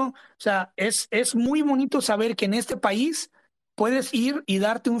 jamaiquino. O sea, es muy bonito saber que en este país puedes ir y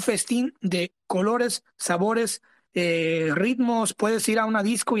darte un festín de colores, sabores, ritmos. Puedes ir a una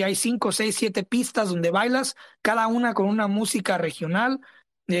disco y hay 5, 6, 7 pistas donde bailas, cada una con una música regional.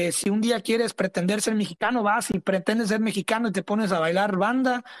 Si un día quieres pretender ser mexicano, vas y pretendes ser mexicano y te pones a bailar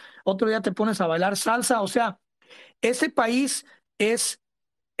banda, otro día te pones a bailar salsa. O sea, ese país es,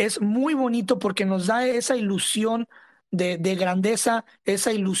 es muy bonito porque nos da esa ilusión de grandeza,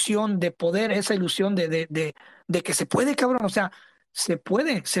 esa ilusión de poder, esa ilusión de que se puede, cabrón. O sea, se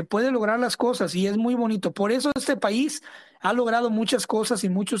puede lograr las cosas y es muy bonito. Por eso este país ha logrado muchas cosas y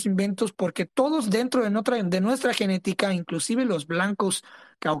muchos inventos, porque todos dentro de nuestra genética, inclusive los blancos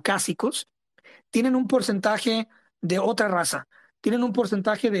caucásicos, tienen un porcentaje de otra raza, tienen un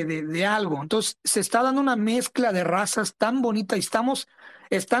porcentaje de algo. Entonces, se está dando una mezcla de razas tan bonita y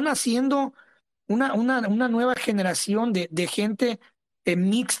están haciendo una nueva generación de gente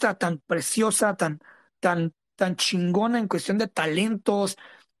mixta, tan preciosa, tan chingona en cuestión de talentos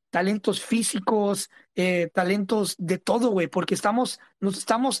físicos, talentos de todo, güey, porque nos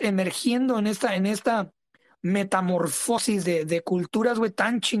estamos emergiendo en esta metamorfosis de culturas, güey,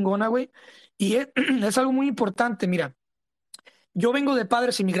 tan chingona, güey. Y es algo muy importante, mira. Yo vengo de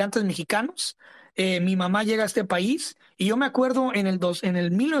padres inmigrantes mexicanos. mi mamá llega a este país y yo me acuerdo en el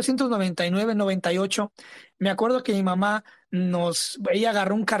 1999-98, me acuerdo que mi mamá ella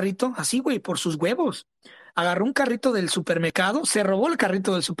agarró un carrito, así, güey, por sus huevos. Agarró un carrito del supermercado, se robó el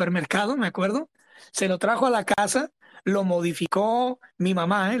carrito del supermercado, me acuerdo, se lo trajo a la casa, lo modificó mi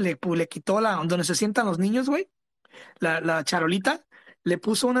mamá, le quitó donde se sientan los niños, güey, la charolita, le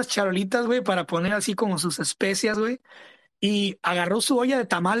puso unas charolitas, güey, para poner así como sus especias, güey, y agarró su olla de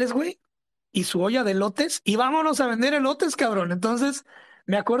tamales, güey, y su olla de elotes, y vámonos a vender elotes, cabrón. Entonces,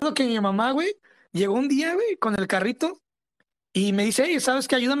 me acuerdo que mi mamá, güey, llegó un día, güey, con el carrito y me dice, hey, ¿sabes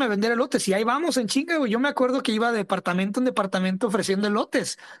qué? Ayúdame a vender elotes. Y ahí vamos en chinga, güey. Yo me acuerdo que iba de departamento en departamento ofreciendo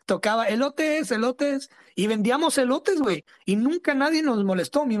elotes. Tocaba elotes, elotes, y vendíamos elotes, güey. Y nunca nadie nos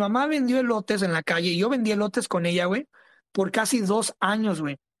molestó. Mi mamá vendió elotes en la calle y yo vendí elotes con ella, güey, por casi 2 años,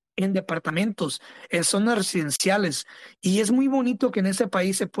 güey, en departamentos, en zonas residenciales. Y es muy bonito que en ese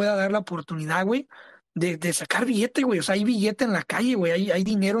país se pueda dar la oportunidad, güey, de sacar billete, güey. O sea, hay billete en la calle, güey. Hay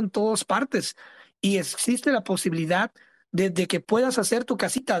dinero en todas partes. Y existe la posibilidad de que puedas hacer tu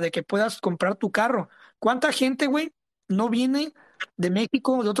casita, de que puedas comprar tu carro. ¿Cuánta gente, güey, no viene de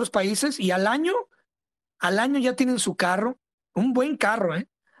México, de otros países y al año ya tienen su carro, un buen carro, ¿eh?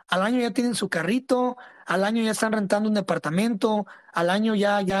 Al año ya tienen su carrito, al año ya están rentando un departamento, al año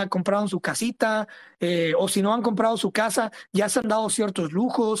ya compraron su casita, o si no han comprado su casa, ya se han dado ciertos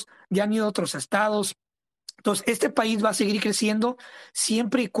lujos, ya han ido a otros estados. Entonces, este país va a seguir creciendo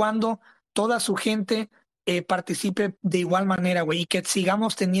siempre y cuando toda su gente participe de igual manera, güey, y que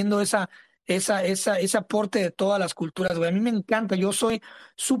sigamos teniendo ese aporte de todas las culturas, güey. A mí me encanta, yo soy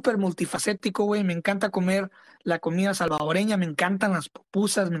súper multifacético, güey, me encanta comer la comida salvadoreña, me encantan las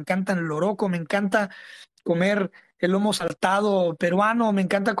pupusas, me encantan el loroco, me encanta comer el lomo saltado peruano, me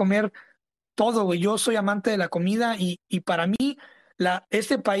encanta comer todo, güey. Yo soy amante de la comida y para mí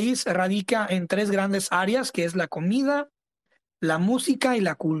este país radica en tres grandes áreas, que es la comida, la música y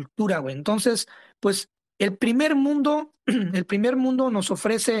la cultura, güey. Entonces, pues el primer mundo, el primer mundo nos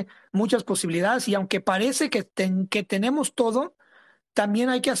ofrece muchas posibilidades y aunque parece que tenemos todo, también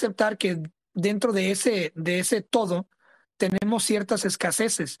hay que aceptar que dentro de ese todo tenemos ciertas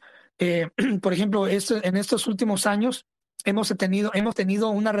escaseces. Eh, por ejemplo, en estos últimos años hemos tenido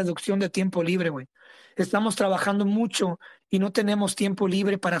una reducción de tiempo libre, güey. Estamos trabajando mucho y no tenemos tiempo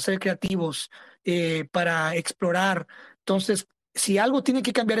libre para ser creativos, para explorar. Entonces, si algo tiene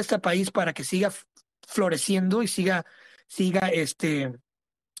que cambiar este país para que siga floreciendo y siga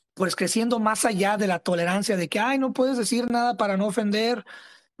pues creciendo más allá de la tolerancia de que, ay, no puedes decir nada para no ofender,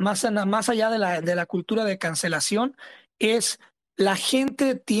 más allá de la cultura de cancelación, es la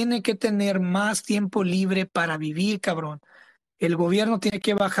gente tiene que tener más tiempo libre para vivir, cabrón. El gobierno tiene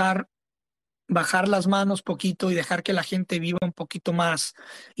que bajar las manos poquito y dejar que la gente viva un poquito más.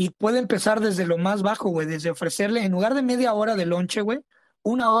 Y puede empezar desde lo más bajo, güey, desde ofrecerle, en lugar de media hora de lonche, güey,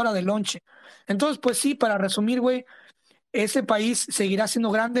 1 hora de lonche. Entonces, pues sí, para resumir, güey, ese país seguirá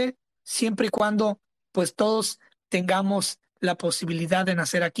siendo grande siempre y cuando pues todos tengamos la posibilidad de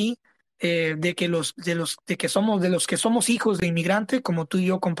nacer aquí, de los que somos hijos de inmigrante, como tú y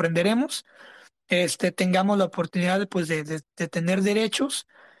yo comprenderemos, tengamos la oportunidad de tener derechos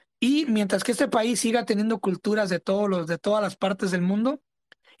y mientras que este país siga teniendo culturas de todas las partes del mundo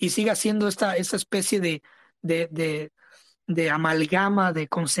y siga siendo esta especie de, de, de amalgama, de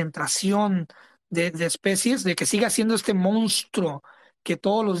concentración de especies, de que siga siendo este monstruo que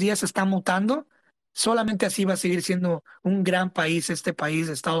todos los días está mutando, solamente así va a seguir siendo un gran país, este país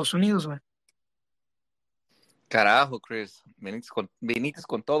de Estados Unidos, güey. Carajo, Chris, viniste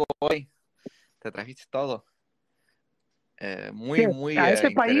con todo hoy, te trajiste todo. Sí, Muy, muy a interesante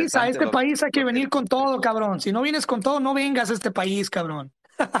este país hay que lo que venir con dijiste. todo, cabrón. Si no vienes con todo, no vengas a este país, cabrón.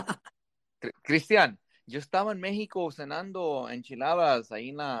 Cristian, yo estaba en México cenando enchiladas ahí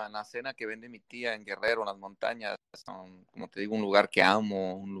en la cena que vende mi tía en Guerrero, en las montañas. Son, como te digo, un lugar que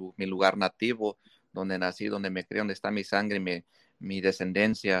amo, mi lugar nativo, donde nací, donde me crié, donde está mi sangre, mi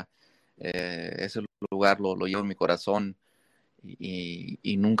descendencia. Ese lugar lo llevo en mi corazón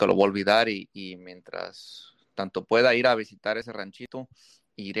y nunca lo voy a olvidar. Y mientras tanto pueda ir a visitar ese ranchito,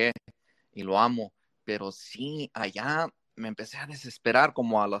 iré y lo amo. Pero sí, allá me empecé a desesperar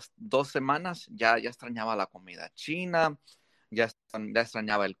como a las 2 semanas, ya extrañaba la comida china, ya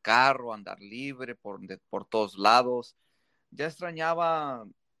extrañaba el carro, andar libre por todos lados, ya extrañaba,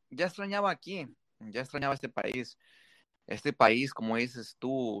 ya extrañaba aquí, ya extrañaba este país. Este país, como dices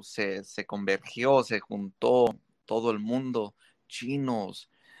tú, se convergió, se juntó todo el mundo, chinos,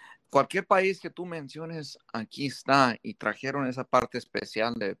 cualquier país que tú menciones, aquí está, y trajeron esa parte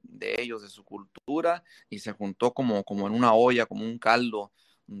especial de ellos, de su cultura, y se juntó como en una olla, como un caldo,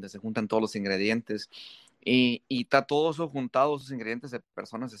 donde se juntan todos los ingredientes. Y está todo eso juntado, esos ingredientes de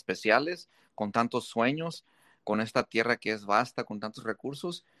personas especiales, con tantos sueños, con esta tierra que es vasta, con tantos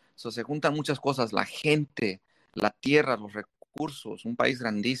recursos. So, se juntan muchas cosas, la gente, la tierra, los recursos, un país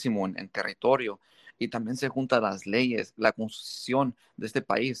grandísimo en territorio, y también se juntan las leyes, la constitución de este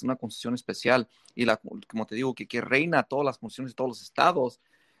país, una constitución especial, y como te digo, que reina a todas las constituciones de todos los estados,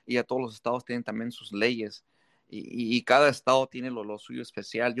 y a todos los estados tienen también sus leyes. Y cada estado tiene lo suyo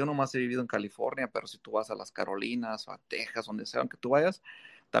especial. Yo nomás he vivido en California, pero si tú vas a las Carolinas o a Texas, donde sea que tú vayas,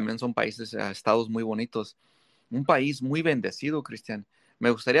 también son países, estados muy bonitos. Un país muy bendecido, Cristian. Me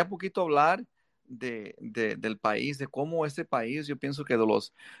gustaría un poquito hablar del país, de cómo este país, yo pienso que de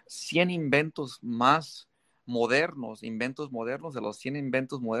los 100 inventos más inventos modernos, de los 100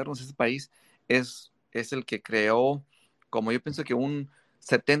 inventos modernos, este país es el que creó, como yo pienso que un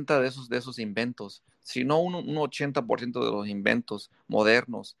 70 de esos inventos, si no un 80% de los inventos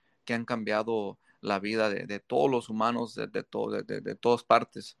modernos que han cambiado la vida de todos los humanos de todas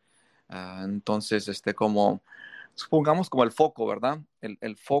partes. Entonces, como, supongamos como el foco, ¿verdad?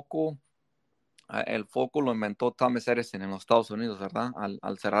 El foco lo inventó Thomas Edison en los Estados Unidos, ¿verdad?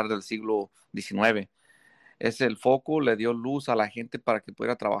 Al cerrar del siglo XIX. El foco le dio luz a la gente para que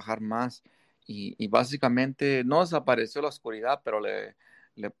pudiera trabajar más y básicamente no desapareció la oscuridad, pero le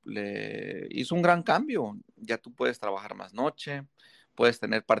hizo un gran cambio. Ya tú puedes trabajar más noche, puedes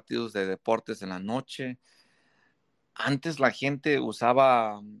tener partidos de deportes en la noche. Antes la gente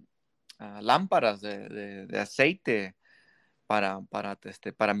usaba lámparas de aceite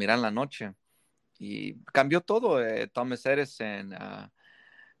para mirar en la noche. Y cambió todo. Thomas Edison,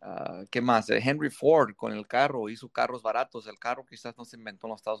 ¿qué más? Henry Ford con el carro, hizo carros baratos. El carro quizás no se inventó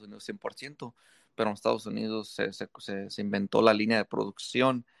en los Estados Unidos 100%, pero en los Estados Unidos se inventó la línea de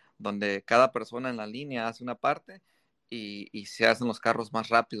producción, donde cada persona en la línea hace una parte y se hacen los carros más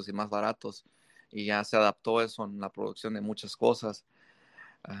rápidos y más baratos. Y ya se adaptó eso en la producción de muchas cosas.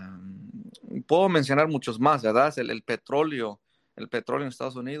 Puedo mencionar muchos más, ¿verdad? El petróleo. El petróleo en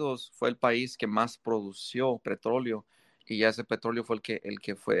Estados Unidos fue el país que más produció petróleo y ya ese petróleo fue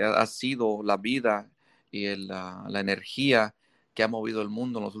ha sido la vida y la energía que ha movido el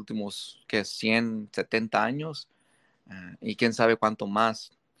mundo en los últimos 170 años. Y quién sabe cuánto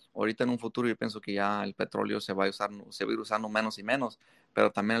más. Ahorita en un futuro yo pienso que ya el petróleo se va a ir usando menos y menos,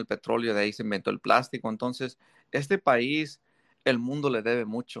 pero también el petróleo, de ahí se inventó el plástico. Entonces, este país, el mundo le debe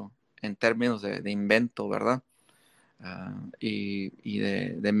mucho en términos de invento, ¿verdad? Y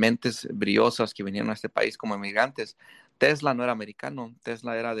de mentes briosas que vinieron a este país como emigrantes. Tesla no era americano,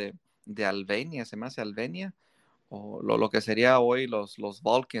 Tesla era de Albania, se me hace Albania, o lo que sería hoy los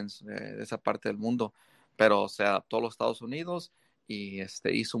Balkans, de esa parte del mundo, pero se adaptó a los Estados Unidos y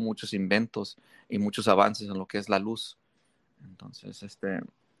hizo muchos inventos y muchos avances en lo que es la luz. Entonces,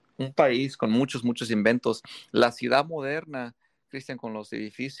 un país con muchos, muchos inventos. La ciudad moderna, Cristian, con los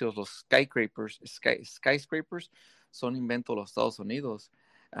edificios, los skyscrapers, son inventos de los Estados Unidos.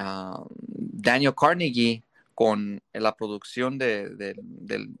 Daniel Carnegie, con la producción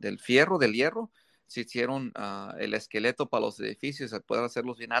del fierro, del hierro, se hicieron el esqueleto para los edificios, se pueden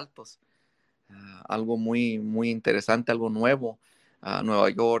hacerlos bien altos. Algo muy, muy interesante, algo nuevo. Nueva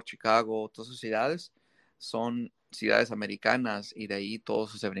York, Chicago, todas esas ciudades son ciudades americanas y de ahí todo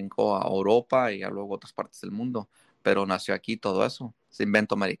eso se brincó a Europa y a luego a otras partes del mundo, pero nació aquí todo eso, es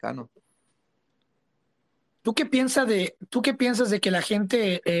invento americano. ¿Tú qué piensas de que la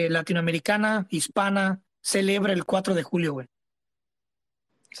gente latinoamericana, hispana, celebra el 4 de julio, güey?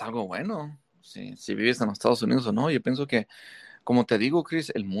 Es algo bueno, si vives en los Estados Unidos o no, yo pienso que, como te digo,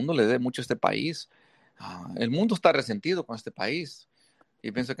 Chris, el mundo le debe mucho a este país. El mundo está resentido con este país.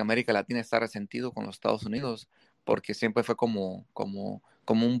 Y pienso que América Latina está resentido con los Estados Unidos porque siempre fue como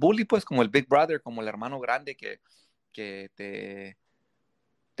un bully, pues como el Big Brother, como el hermano grande que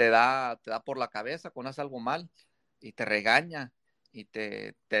te da por la cabeza cuando haces algo mal y te regaña y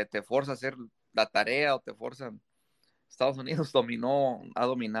te forza a hacer la tarea o te forza. Estados Unidos ha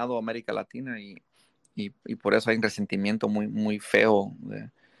dominado América Latina y por eso hay un resentimiento muy, muy feo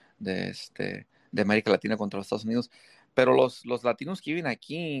de América Latina contra los Estados Unidos. Pero los latinos que viven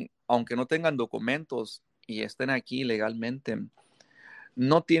aquí, aunque no tengan documentos y estén aquí legalmente,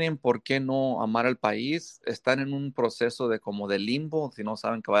 no tienen por qué no amar al país. Están en un proceso de como de limbo, si no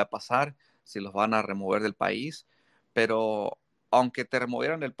saben qué va a pasar, si los van a remover del país. Pero aunque te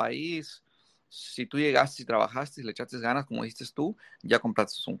removieran del país, si tú llegaste y trabajaste y le echaste ganas, como dijiste tú, ya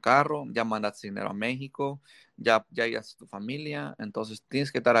compraste un carro, ya mandaste dinero a México, ya llegaste a tu familia, entonces tienes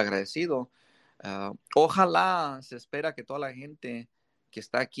que estar agradecido. Ojalá se espera que toda la gente que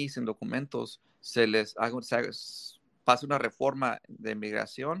está aquí sin documentos pase una reforma de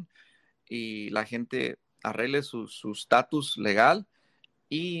migración y la gente arregle su estatus legal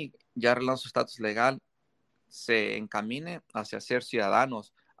y ya arreglando su estatus legal se encamine hacia ser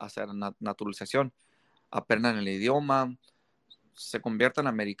ciudadanos, hacia la naturalización, aprendan el idioma, se conviertan en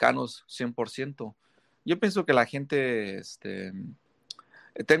americanos 100%. Yo pienso que la gente,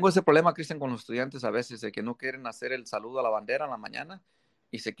 tengo ese problema, Cristian, con los estudiantes a veces de que no quieren hacer el saludo a la bandera en la mañana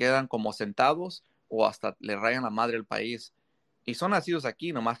y se quedan como sentados o hasta le rayan la madre al país. Y son nacidos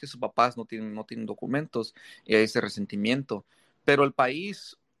aquí, nomás que sus papás no tienen documentos y hay ese resentimiento. Pero el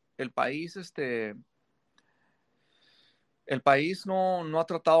país, el país no ha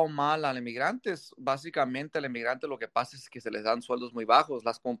tratado mal al inmigrante. Básicamente, al inmigrante lo que pasa es que se les dan sueldos muy bajos.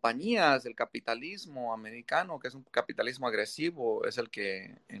 Las compañías, el capitalismo americano, que es un capitalismo agresivo, es el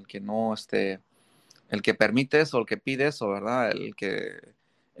que no, el que permite eso, el que pide eso, ¿verdad? El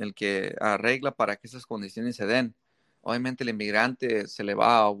que arregla para que esas condiciones se den. Obviamente, el inmigrante se le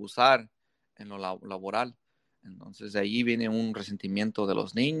va a abusar en lo laboral. Entonces, de ahí viene un resentimiento de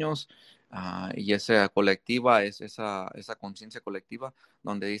los niños. Y esa colectiva es esa conciencia colectiva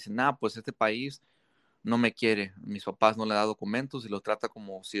donde dicen, pues este país no me quiere, mis papás no le dan documentos y lo trata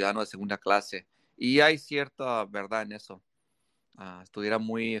como ciudadano de segunda clase. Y hay cierta verdad en eso. Estuviera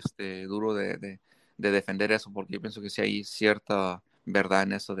muy duro de defender eso, porque yo pienso que sí hay cierta verdad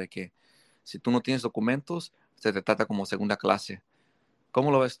en eso de que si tú no tienes documentos, se te trata como segunda clase.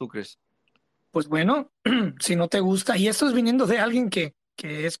 ¿Cómo lo ves tú, Chris? Pues bueno, si no te gusta, y esto es viniendo de alguien que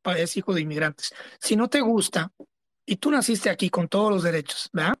es hijo de inmigrantes, si no te gusta y tú naciste aquí con todos los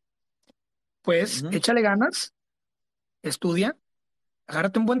derechos, ¿verdad? Pues Ujú. échale ganas, estudia,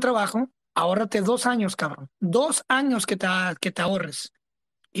 agárrate un buen trabajo, ahórrate 2 años, cabrón. 2 años que te ahorres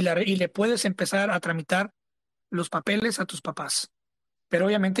y le puedes empezar a tramitar los papeles a tus papás. Pero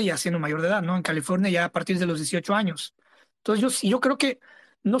obviamente ya siendo mayor de edad, ¿no? En California ya a partir de los 18 años. Entonces yo creo que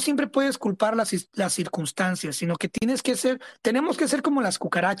no siempre puedes culpar las circunstancias, sino que tenemos que ser como las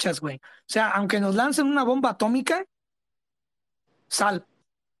cucarachas, güey. O sea, aunque nos lancen una bomba atómica, sal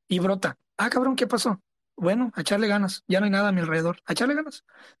y brota. Cabrón, ¿qué pasó? Bueno, a echarle ganas, ya no hay nada a mi alrededor, a echarle ganas.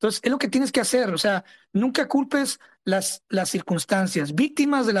 Entonces, es lo que tienes que hacer, o sea, nunca culpes las circunstancias,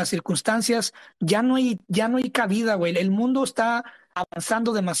 víctimas de las circunstancias, ya no hay cabida, güey. El mundo está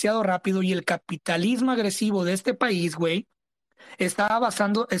avanzando demasiado rápido y el capitalismo agresivo de este país, güey, está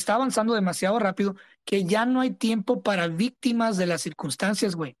avanzando demasiado rápido que ya no hay tiempo para víctimas de las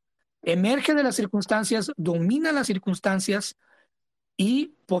circunstancias, güey. Emerge de las circunstancias, domina las circunstancias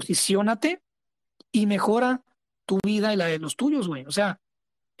y posiciónate y mejora tu vida y la de los tuyos, güey. O sea,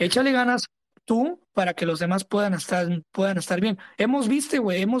 échale ganas tú para que los demás puedan estar bien. Hemos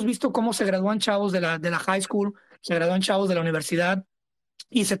visto cómo se gradúan chavos de la high school, se gradúan chavos de la universidad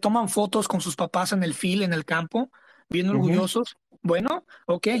y se toman fotos con sus papás en el field, en el campo, bien Ujú. orgullosos. Bueno,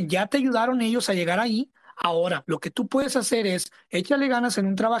 ok, ya te ayudaron ellos a llegar ahí. Ahora, lo que tú puedes hacer es échale ganas en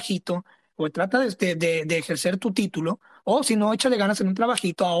un trabajito o trata de ejercer tu título, o si no, échale ganas en un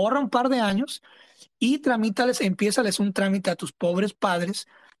trabajito, ahorra un par de años y empiézales un trámite a tus pobres padres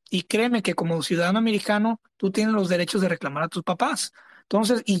y créeme que como ciudadano americano tú tienes los derechos de reclamar a tus papás.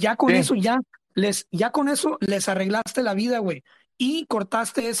 Entonces, y ya con Sí, eso les arreglaste la vida, güey, y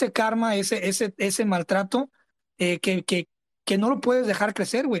cortaste ese karma, ese maltrato que no lo puedes dejar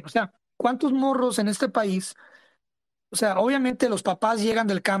crecer, güey. O sea, ¿cuántos morros en este país? O sea, obviamente los papás llegan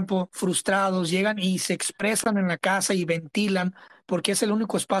del campo frustrados, llegan y se expresan en la casa y ventilan porque es el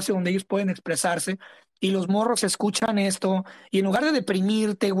único espacio donde ellos pueden expresarse. Y los morros escuchan esto y en lugar de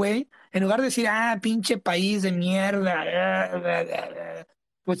deprimirte, güey, en lugar de decir, pinche país de mierda,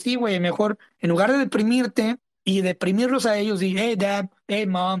 pues sí, güey, mejor en lugar de deprimirte y deprimirlos a ellos y, hey, dad, hey,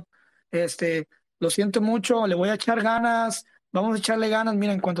 mom, este, lo siento mucho, le voy a echar ganas, vamos a echarle ganas,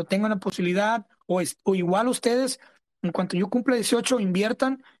 mira, en cuanto tenga una posibilidad, o igual ustedes en cuanto yo cumpla 18,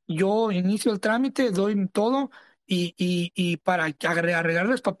 inviertan, yo inicio el trámite, doy todo y para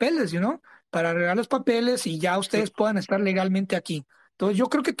arreglarles papeles, para arreglarles papeles y ya sí. ustedes puedan estar legalmente aquí. Entonces, yo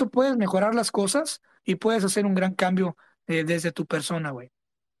creo que tú puedes mejorar las cosas y puedes hacer un gran cambio desde tu persona, güey.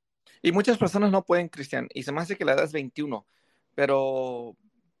 Y muchas personas no pueden, Cristian, y se me hace que la edad es 21, pero,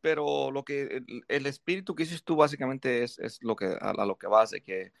 pero el espíritu que dices tú básicamente es lo a lo que vas, de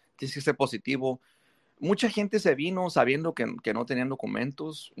que tienes que ser positivo. Mucha gente se vino sabiendo que no tenían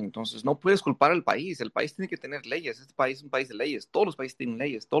documentos, entonces no puedes culpar al país. El país tiene que tener leyes. Este país es un país de leyes. Todos los países tienen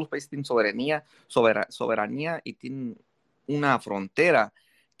leyes. Todos los países tienen soberanía y tienen una frontera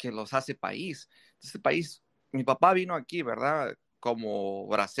que los hace país. Este país, mi papá vino aquí, ¿verdad? Como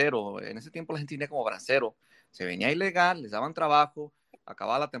bracero. En ese tiempo la gente venía como bracero. Se venía ilegal, les daban trabajo,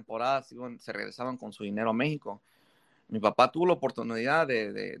 acababa la temporada, se regresaban con su dinero a México. Mi papá tuvo la oportunidad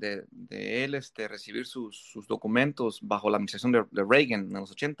de él recibir sus documentos bajo la administración de Reagan en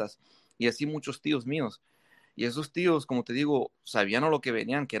los 80s y así muchos tíos míos. Y esos tíos, como te digo, sabían a lo que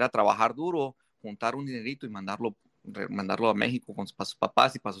venían, que era trabajar duro, juntar un dinerito y mandarlo a México para sus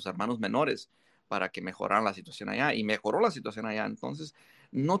papás y para sus hermanos menores para que mejoraran la situación allá. Y mejoró la situación allá. Entonces,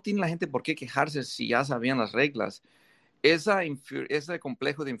 no tiene la gente por qué quejarse si ya sabían las reglas. Ese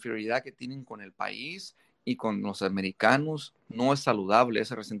complejo de inferioridad que tienen con el país y con los americanos no es saludable,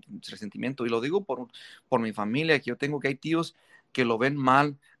 ese resentimiento. Y lo digo por mi familia, que yo tengo que hay tíos que lo ven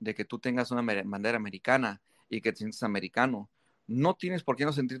mal de que tú tengas una bandera americana y que te sientes americano. No tienes por qué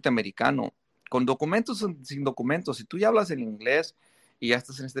no sentirte americano. Con documentos o sin documentos, si tú ya hablas el inglés y ya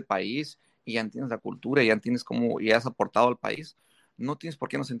estás en este país y ya entiendes la cultura y ya entiendes cómo y has aportado al país, no tienes por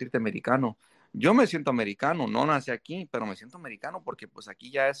qué no sentirte americano. Yo me siento americano, no nací aquí, pero me siento americano porque pues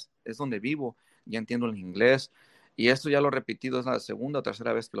aquí ya es donde vivo, ya entiendo el inglés. Y esto ya lo he repetido, es la segunda o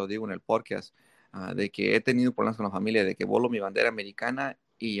tercera vez que lo digo en el podcast, de que he tenido problemas con la familia, de que vuelo mi bandera americana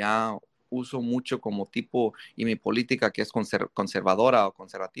y ya uso mucho como tipo y mi política que es conservadora o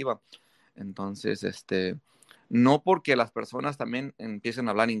conservativa. Entonces, no porque las personas también empiecen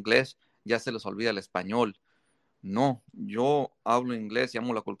a hablar inglés, ya se les olvida el español. No, yo hablo inglés y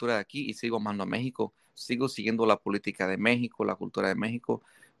amo la cultura de aquí y sigo amando a México, sigo siguiendo la política de México, la cultura de México.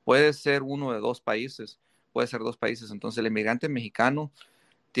 Puede ser uno de dos países, puede ser dos países. Entonces el inmigrante mexicano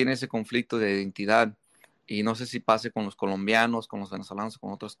tiene ese conflicto de identidad y no sé si pase con los colombianos, con los venezolanos,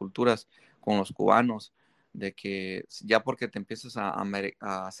 con otras culturas, con los cubanos, de que ya porque te empiezas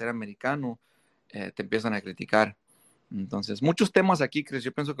a ser americano, te empiezan a criticar. Entonces, muchos temas aquí, Chris,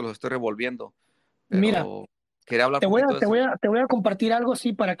 yo pienso que los estoy revolviendo, Mira, pero quería hablar un poquito de eso. te voy a compartir algo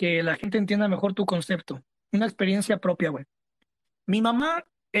así para que la gente entienda mejor tu concepto. Una experiencia propia, güey. Mi mamá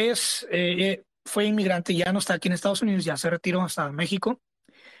fue inmigrante, ya no está aquí en Estados Unidos, ya se retiró hasta México.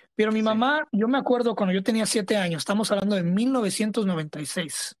 Pero mi Sí. mamá, yo me acuerdo cuando yo tenía 7 años, estamos hablando de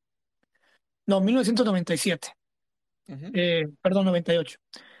 1996, no, 1997, Ujú. perdón, 98.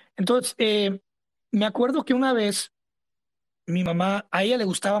 Entonces, me acuerdo que una vez mi mamá, a ella le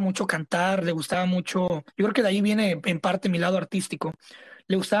gustaba mucho cantar, le gustaba mucho, yo creo que de ahí viene en parte mi lado artístico,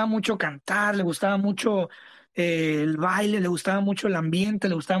 le gustaba mucho cantar, le gustaba mucho el baile, le gustaba mucho el ambiente,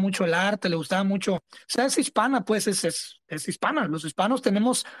 le gustaba mucho el arte, le gustaba mucho, o sea, es hispana, pues es hispana, los hispanos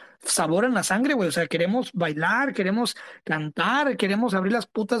tenemos sabor en la sangre, güey, o sea, queremos bailar, queremos cantar, queremos abrir las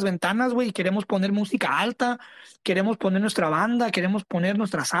putas ventanas, güey, y queremos poner música alta, queremos poner nuestra banda, queremos poner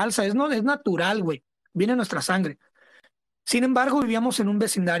nuestra salsa, no, es natural, güey, viene en nuestra sangre. Sin embargo, vivíamos en un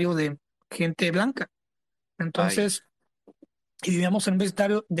vecindario de gente blanca. Ay, Entonces, y vivíamos en un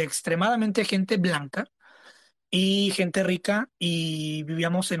vecindario de extremadamente gente blanca y gente rica y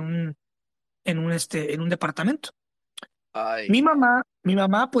vivíamos en un departamento. ay, Mi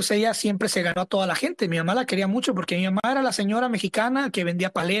mamá, pues ella siempre se ganó a toda la gente. Mi mamá la quería mucho porque mi mamá era la señora mexicana que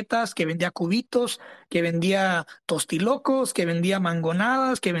vendía paletas, que vendía cubitos, que vendía tostilocos, que vendía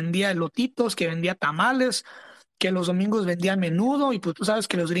mangonadas, que vendía elotitos, que vendía tamales, que los domingos vendían menudo y pues tú sabes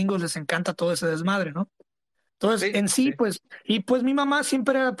que a los gringos les encanta todo ese desmadre, ¿no? Entonces, sí, en sí, sí. pues, y pues mi mamá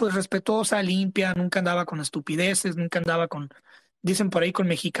siempre era pues respetuosa, limpia, nunca andaba con estupideces, nunca andaba con, dicen por ahí, con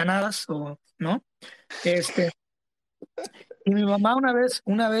mexicanadas o, ¿no? Este, y mi mamá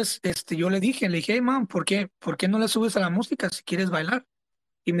yo le dije, hey, mam, por qué no le subes a la música si quieres bailar?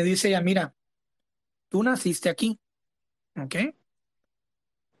 Y me dice ella, mira, tú naciste aquí, ¿ok?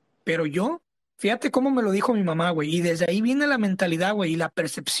 Pero yo, fíjate cómo me lo dijo mi mamá, güey, y desde ahí viene la mentalidad, güey, y la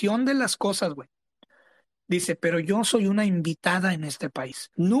percepción de las cosas, güey. Dice, pero yo soy una invitada en este país.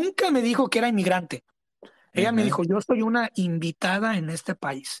 Nunca me dijo que era inmigrante. Ella me Ujú. dijo, yo soy una invitada en este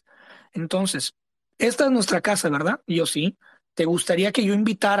país. Entonces, esta es nuestra casa, ¿verdad? Y yo sí. ¿Te gustaría que yo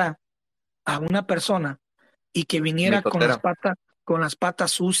invitara a una persona y que viniera Mitotera. con las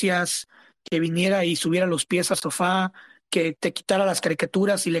patas sucias, que viniera y subiera los pies al sofá, que te quitara las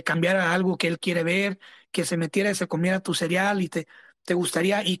caricaturas y le cambiara algo que él quiere ver, que se metiera y se comiera tu cereal y te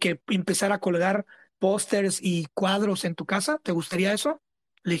gustaría y que empezara a colgar pósters y cuadros en tu casa? ¿Te gustaría eso?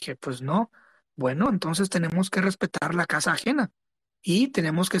 Le dije, pues no. Bueno, entonces tenemos que respetar la casa ajena y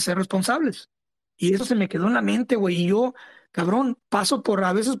tenemos que ser responsables. Y eso se me quedó en la mente, güey. Y yo, cabrón, paso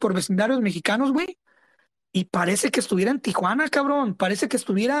a veces por vecindarios mexicanos, güey, y parece que estuviera en Tijuana, cabrón. Parece que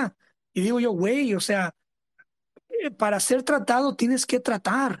estuviera. Y digo yo, güey, o sea, para ser tratado tienes que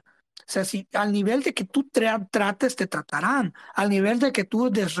tratar. O sea, si al nivel de que tú trates, te tratarán. Al nivel de que tú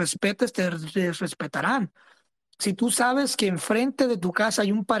desrespetes, te desrespetarán. Si tú sabes que enfrente de tu casa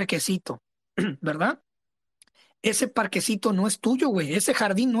hay un parquecito, ¿verdad? Ese parquecito no es tuyo, güey. Ese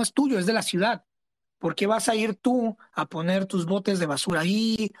jardín no es tuyo, es de la ciudad. ¿Por qué vas a ir tú a poner tus botes de basura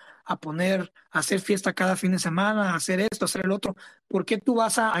ahí, a hacer fiesta cada fin de semana, a hacer esto, a hacer el otro? ¿Por qué tú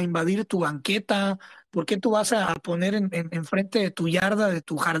vas a invadir tu banqueta? ¿Por qué tú vas a poner enfrente de tu yarda, de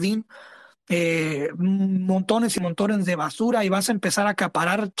tu jardín, montones y montones de basura y vas a empezar a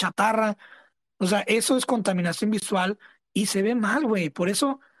acaparar chatarra? O sea, eso es contaminación visual y se ve mal, güey. Por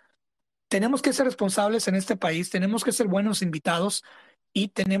eso tenemos que ser responsables en este país, tenemos que ser buenos invitados y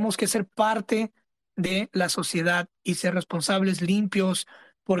tenemos que ser parte de la sociedad y ser responsables, limpios,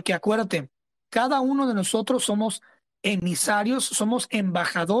 porque acuérdate, cada uno de nosotros somos emisarios, somos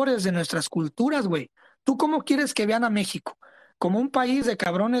embajadores de nuestras culturas, güey. ¿Tú cómo quieres que vean a México? ¿Como un país de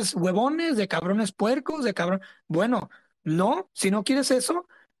cabrones huevones, de cabrones puercos, de cabrón? Bueno, no, si no quieres eso,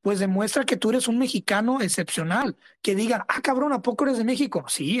 pues demuestra que tú eres un mexicano excepcional, que digan, ah, cabrón, ¿a poco eres de México?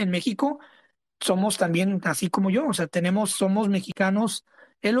 Sí, en México somos también así como yo, o sea, somos mexicanos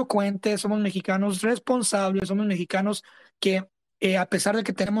elocuentes, somos mexicanos responsables, somos mexicanos que a pesar de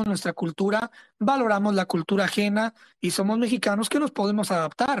que tenemos nuestra cultura, valoramos la cultura ajena y somos mexicanos que nos podemos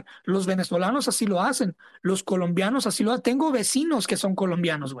adaptar. Los venezolanos así lo hacen, los colombianos así lo hacen. Tengo vecinos que son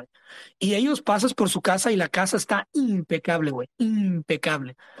colombianos, güey, y ellos pasas por su casa y la casa está impecable, güey,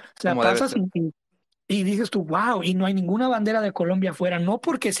 impecable. O sea, Como debe pasas ser. y dices tú, wow, y no hay ninguna bandera de Colombia afuera, no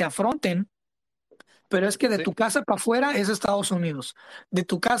porque se afronten, pero es que de Sí, tu casa para afuera es Estados Unidos. De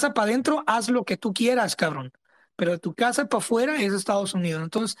tu casa para adentro, haz lo que tú quieras, cabrón. Pero de tu casa para afuera es Estados Unidos.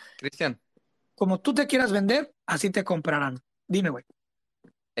 Entonces, Cristian, como tú te quieras vender, así te comprarán. Dime, güey.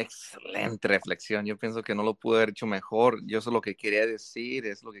 excelente reflexión. Yo pienso que no lo pude haber hecho mejor. Yo eso es lo que quería decir,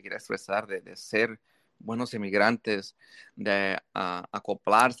 es lo que quería expresar, de ser buenos inmigrantes, de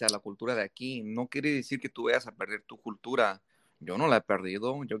acoplarse a la cultura de aquí. No quiere decir que tú vayas a perder tu cultura. Yo no la he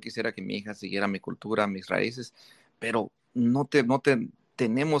perdido. Yo quisiera que mi hija siguiera mi cultura, mis raíces, pero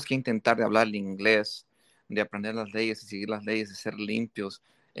tenemos que intentar de hablar el inglés, de aprender las leyes y seguir las leyes, de ser limpios,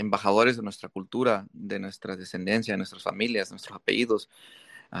 embajadores de nuestra cultura, de nuestra descendencia, de nuestras familias, de nuestros apellidos,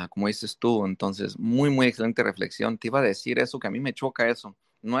 como dices tú. Entonces, muy, muy excelente reflexión. Te iba a decir eso, que a mí me choca eso.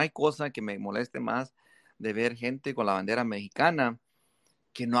 No hay cosa que me moleste más de ver gente con la bandera mexicana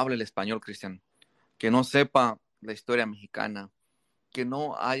que no hable el español, Cristian, que no sepa la historia mexicana, que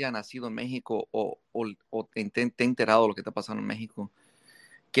no haya nacido en México o te enterado de lo que está pasando en México,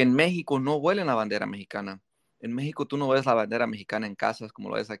 que en México no vuelen la bandera mexicana. En México tú no ves la bandera mexicana en casas como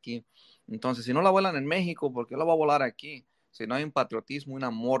lo ves aquí. Entonces, si no la vuelan en México, ¿por qué la va a volar aquí? Si no hay un patriotismo, un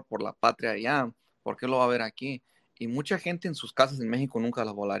amor por la patria allá, ¿por qué lo va a ver aquí? Y mucha gente en sus casas en México nunca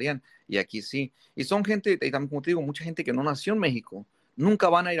la volarían, y aquí sí. Y son gente, y también como te digo, mucha gente que no nació en México, nunca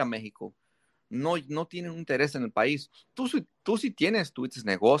van a ir a México, no tienen un interés en el país. Tú sí tienes, tú tienes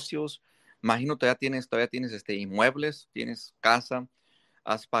negocios, imagino todavía tienes inmuebles, tienes casa,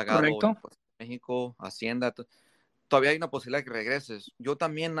 has pagado Correcto, impuestos en México, Hacienda, todavía hay una posibilidad que regreses. Yo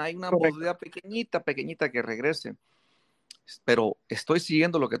también hay una correcto. posibilidad pequeñita, pequeñita que regrese, pero estoy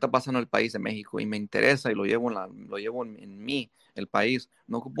siguiendo lo que está pasando en el país de México y me interesa y lo llevo en mí, el país.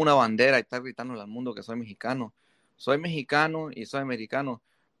 No ocupo una bandera y estar gritándole al mundo que soy mexicano. Soy mexicano y soy americano,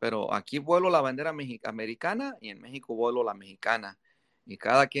 pero aquí vuelo la bandera americana y en México vuelo la mexicana. Y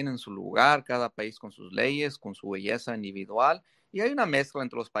cada quien en su lugar, cada país con sus leyes, con su belleza individual. Y hay una mezcla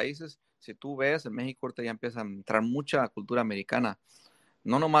entre los países. Si tú ves, en México ahorita ya empieza a entrar mucha cultura americana,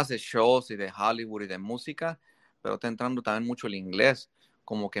 no nomás de shows y de Hollywood y de música, pero está entrando también mucho el inglés,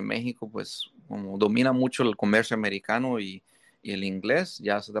 como que México pues como domina mucho el comercio americano y el inglés,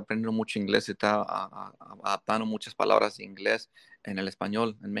 ya se está aprendiendo mucho inglés, se está adaptando muchas palabras de inglés en el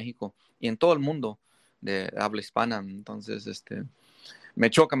español en México y en todo el mundo de habla hispana. Entonces, me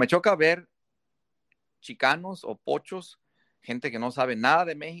choca ver chicanos o pochos, gente que no sabe nada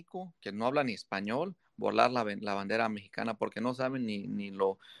de México, que no habla ni español, volar la bandera mexicana porque no saben ni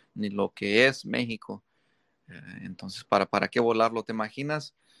lo que es México. Entonces, ¿para qué volarlo? ¿Te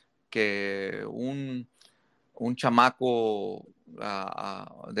imaginas que un chamaco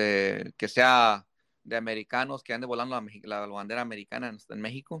que sea de americanos que ande volando la bandera americana en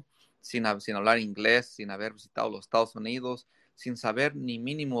México sin hablar inglés, sin haber visitado los Estados Unidos, sin saber ni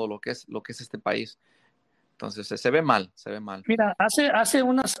mínimo lo que es este país? Entonces, se ve mal, se ve mal. Mira,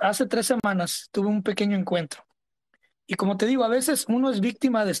 hace 3 semanas tuve un pequeño encuentro. Y como te digo, a veces uno es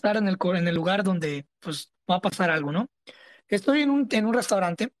víctima de estar en el lugar donde pues va a pasar algo, ¿no? Estoy en un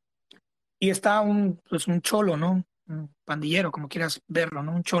restaurante y está pues un cholo, ¿no? Un pandillero, como quieras verlo,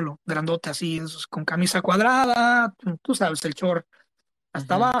 ¿no? Un cholo, grandote así, esos con camisa cuadrada, tú sabes, el short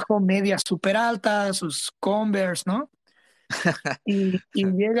hasta Ujú. abajo, medias súper altas, sus Converse, ¿no? Y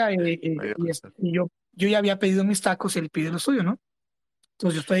llega y yo ya había pedido mis tacos y él pide lo suyo, ¿no?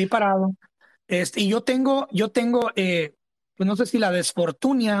 Entonces yo estoy ahí parado, Y pues no sé si la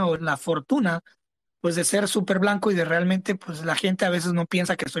desfortunia o la fortuna, pues de ser súper blanco y de realmente, pues la gente a veces no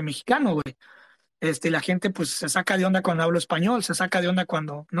piensa que soy mexicano, güey. La gente pues se saca de onda cuando hablo español, se saca de onda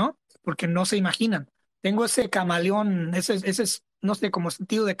cuando, ¿no? Porque no se imaginan. Tengo ese camaleón, no sé, como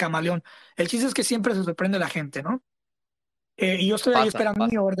sentido de camaleón. El chiste es que siempre se sorprende la gente, ¿no? Y yo estoy ahí Pasa, esperando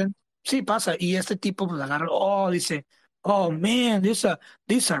mi pasa. orden. Sí, pasa. Y este tipo pues agarra, oh, dice, oh man, these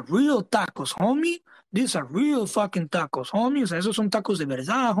are real tacos, homie. These are real fucking tacos, homie. O sea, esos son tacos de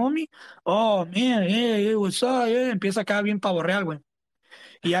verdad, homie. Oh man, hey, what's up? Empieza acá bien pavo real, güey.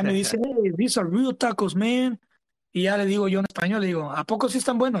 Y ya me dice, hey, these are real tacos, man. Y ya le digo yo en español, le digo, ¿a poco sí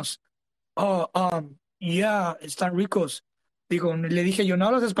están buenos? Oh, yeah, están ricos. Digo, le dije yo, ¿no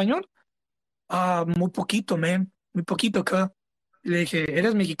hablas español? Ah, muy poquito, man, muy poquito acá. Le dije,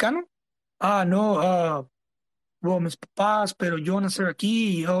 ¿eres mexicano? Ah, no, bueno, mis papás, pero yo nací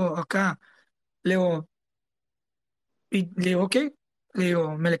aquí y yo acá. Le digo, le digo, ok. Le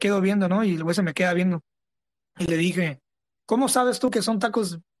digo, me le quedo viendo, ¿no? Y el güey se me queda viendo. Y le dije, ¿cómo sabes tú que son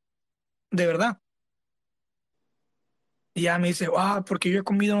tacos de verdad? Y ya me dice, porque yo he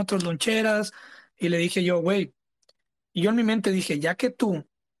comido en otras loncheras. Y le dije yo, güey, y yo en mi mente dije, ya que tú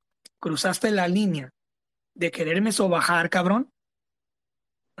cruzaste la línea de quererme sobajar, cabrón,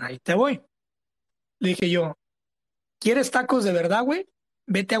 ahí te voy. Le dije yo, ¿quieres tacos de verdad, güey?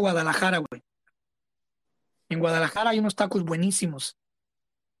 Vete a Guadalajara, güey. En Guadalajara hay unos tacos buenísimos.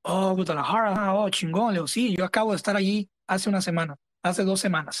 Oh, Guadalajara, oh, chingón. Le digo, sí, yo acabo de estar allí hace una semana, hace 2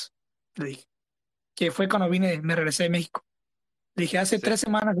 semanas. Le dije, que fue cuando me regresé de México. Le dije, hace Sí. 3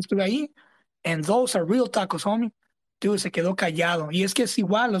 semanas que estuve ahí, and those are real tacos, homie. Dude, se quedó callado. Y es que es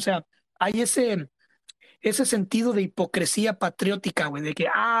igual, o sea, hay ese sentido de hipocresía patriótica, güey, de que,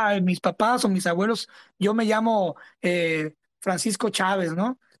 mis papás o mis abuelos, yo me llamo Francisco Chávez,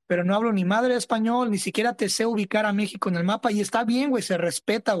 ¿no? Pero no hablo ni madre de español, ni siquiera te sé ubicar a México en el mapa y está bien, güey, se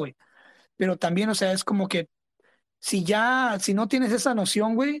respeta, güey. Pero también, o sea, es como que si no tienes esa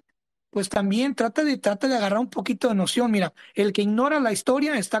noción, güey, pues también trata de agarrar un poquito de noción. Mira, el que ignora la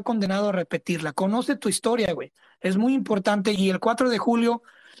historia está condenado a repetirla. Conoce tu historia, güey. Es muy importante y el 4 de julio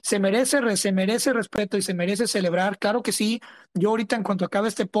se merece respeto y se merece celebrar. Claro que sí. Yo ahorita, en cuanto acabe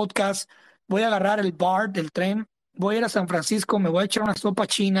este podcast, voy a agarrar el BART del tren, voy a ir a San Francisco, me voy a echar una sopa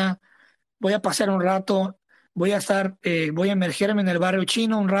china, voy a pasear un rato, voy a emergerme en el barrio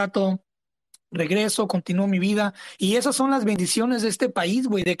chino un rato, regreso, continúo mi vida. Y esas son las bendiciones de este país,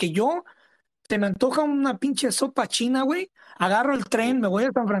 güey, de que yo se me antoja una pinche sopa china, güey. Agarro el tren, me voy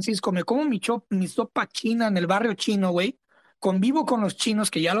a San Francisco, me como mi sopa china en el barrio chino, güey. Convivo con los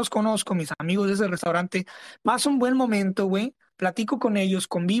chinos que ya los conozco, mis amigos de ese restaurante. Paso un buen momento, güey. Platico con ellos,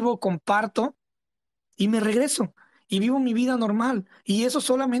 convivo, comparto y me regreso y vivo mi vida normal. Y eso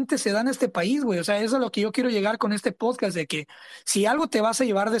solamente se da en este país, güey. O sea, eso es a lo que yo quiero llegar con este podcast, de que si algo te vas a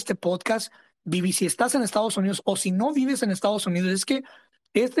llevar de este podcast, viví, si estás en Estados Unidos o si no vives en Estados Unidos, es que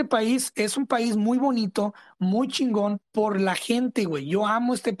este país es un país muy bonito, muy chingón por la gente, güey. Yo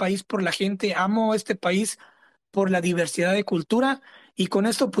amo este país por la gente, amo este país por la diversidad de cultura. Y con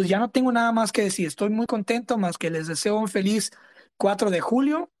esto, pues ya no tengo nada más que decir. Estoy muy contento, más que les deseo un feliz 4 de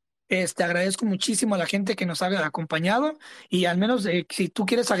julio. Agradezco muchísimo a la gente que nos ha acompañado y al menos si tú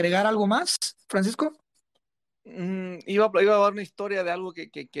quieres agregar algo más, Francisco, Iba a dar una historia de algo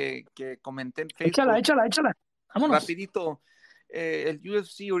que comenté en échala, Facebook. échala, échala. Vámonos. Rapidito, el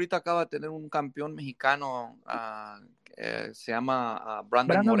UFC ahorita acaba de tener un campeón mexicano, se llama Brandon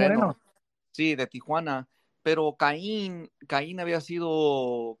Brandon Moreno, Moreno. sí, de Tijuana, pero Caín había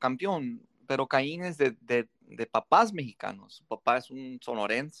sido campeón, pero Caín es de papás mexicanos. Su papá es un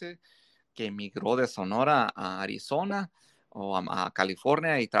sonorense que emigró de Sonora a Arizona o a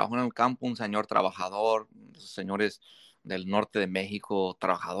California y trabajó en el campo, un señor trabajador, esos señores del norte de México,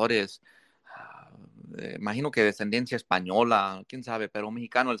 trabajadores, imagino que descendencia española, quién sabe, pero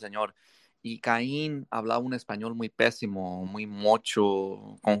mexicano el señor. Y Caín hablaba un español muy pésimo, muy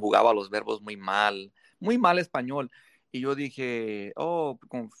mocho, conjugaba los verbos muy mal español. Y yo dije, oh,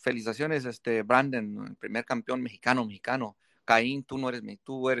 con felicitaciones, Brandon, el primer campeón mexicano. Caín,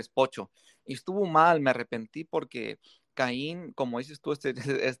 tú eres pocho. Y estuvo mal, me arrepentí porque Caín, como dices tú,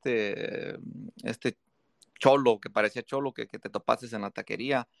 este cholo, que parecía cholo, que te topaste en la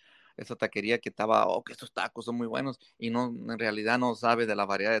taquería, esa taquería que estaba, oh, que estos tacos son muy buenos, y no, en realidad no sabe de la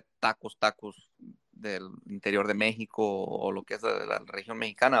variedad de tacos del interior de México o lo que es de la región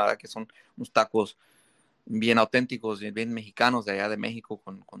mexicana, ¿verdad? Que son unos tacos bien auténticos y bien mexicanos de allá de México,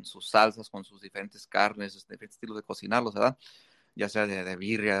 con sus salsas, con sus diferentes carnes, diferentes estilos de cocinarlos, ¿verdad? Ya sea de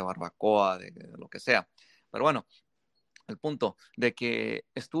birria, de barbacoa, de lo que sea. Pero bueno, el punto de que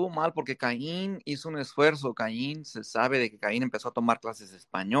estuvo mal porque Caín hizo un esfuerzo. Caín, se sabe de que Caín empezó a tomar clases de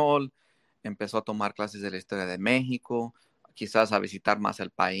español, empezó a tomar clases de la historia de México, quizás a visitar más el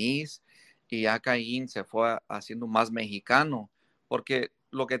país, y ya Caín se fue haciendo más mexicano, porque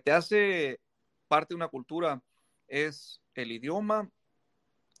lo que te hace parte de una cultura es el idioma,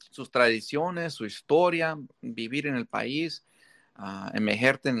 sus tradiciones, su historia, vivir en el país,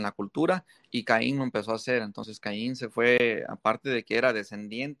 emergerte en la cultura, y Caín lo empezó a hacer. Entonces Caín se fue, aparte de que era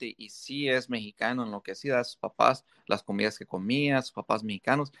descendiente y sí es mexicano en lo que hacía a sus papás, las comidas que comía, sus papás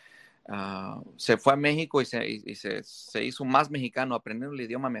mexicanos, se fue a México y se hizo más mexicano, aprendiendo el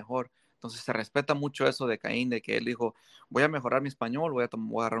idioma mejor. Entonces se respeta mucho eso de Caín, de que él dijo, voy a mejorar mi español, voy a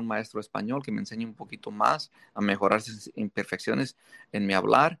agarrar un maestro de español que me enseñe un poquito más a mejorar esas imperfecciones en mi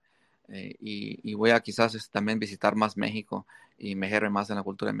hablar, y voy a quizás también visitar más México y mejorar más en la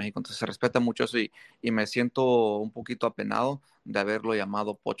cultura de México. Entonces se respeta mucho eso, y me siento un poquito apenado de haberlo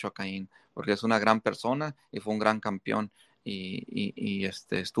llamado Pocho a Caín, porque es una gran persona y fue un gran campeón, y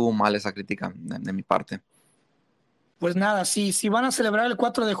estuvo mal esa crítica de mi parte. Pues nada, si van a celebrar el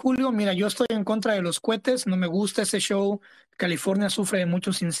 4 de julio, mira, yo estoy en contra de los cohetes, no me gusta ese show. California sufre de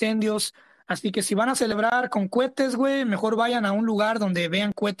muchos incendios, así que si van a celebrar con cohetes, güey, mejor vayan a un lugar donde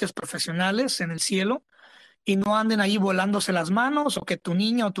vean cohetes profesionales en el cielo y no anden ahí volándose las manos o que tu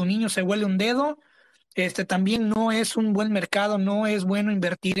niña o tu niño se huele un dedo. También no es un buen mercado, no es bueno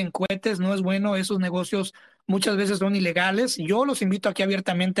invertir en cohetes, no es bueno, esos negocios muchas veces son ilegales. Yo los invito aquí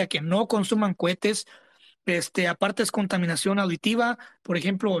abiertamente a que no consuman cohetes. Aparte es contaminación auditiva. Por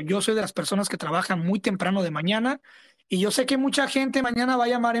ejemplo, yo soy de las personas que trabajan muy temprano de mañana y yo sé que mucha gente mañana va a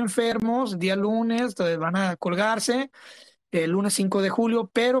llamar enfermos, día lunes, entonces van a colgarse el lunes 5 de julio,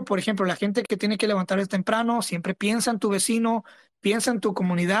 pero por ejemplo, la gente que tiene que levantarse temprano siempre piensa en tu vecino, piensa en tu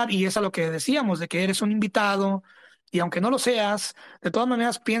comunidad, y es a lo que decíamos, de que eres un invitado y aunque no lo seas, de todas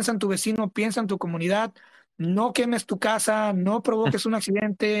maneras piensa en tu vecino, piensa en tu comunidad, no quemes tu casa, no provoques un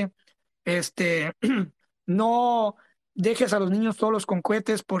accidente, este, no dejes a los niños solos con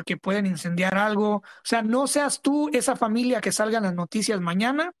cohetes porque pueden incendiar algo. O sea, no seas tú esa familia que salga en las noticias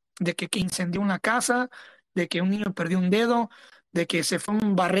mañana de que incendió una casa, de que un niño perdió un dedo, de que se fue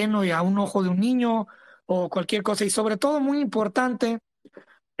un barreno y a un ojo de un niño o cualquier cosa. Y sobre todo, muy importante,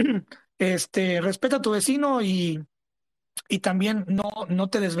 respeta a tu vecino y también no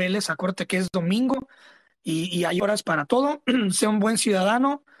te desveles. Acuérdate que es domingo y hay horas para todo. Sé un buen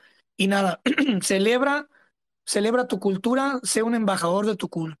ciudadano y nada, celebra tu cultura, sé un embajador de tu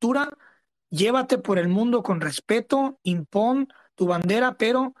cultura, llévate por el mundo con respeto, impón tu bandera,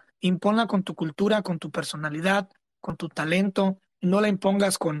 pero imponla con tu cultura, con tu personalidad, con tu talento, no la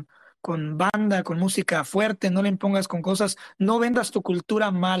impongas con banda, con música fuerte, no la impongas con cosas, no vendas tu cultura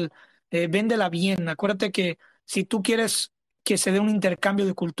mal, véndela bien. Acuérdate que si tú quieres que se dé un intercambio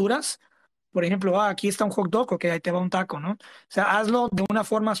de culturas, por ejemplo, aquí está un hot dog, ok, ahí te va un taco, ¿no? O sea, hazlo de una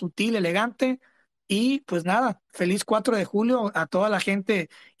forma sutil, elegante, y pues nada, feliz 4 de julio a toda la gente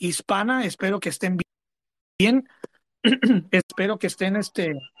hispana. Espero que estén bien. Espero que estén.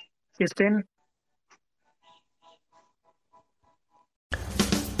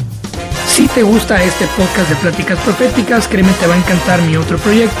 Si te gusta este podcast de Pláticas Proféticas, créeme, te va a encantar mi otro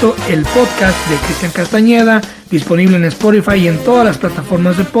proyecto, el podcast de Cristian Castañeda, disponible en Spotify y en todas las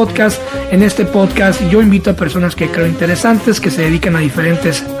plataformas de podcast. En este podcast yo invito a personas que creo interesantes, que se dedican a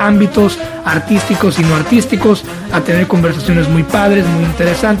diferentes ámbitos artísticos y no artísticos, a tener conversaciones muy padres, muy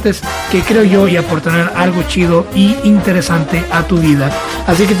interesantes, que creo yo y aportarán algo chido y interesante a tu vida.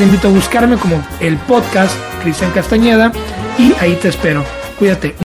 Así que te invito a buscarme como el podcast Cristian Castañeda y ahí te espero. Cuídate.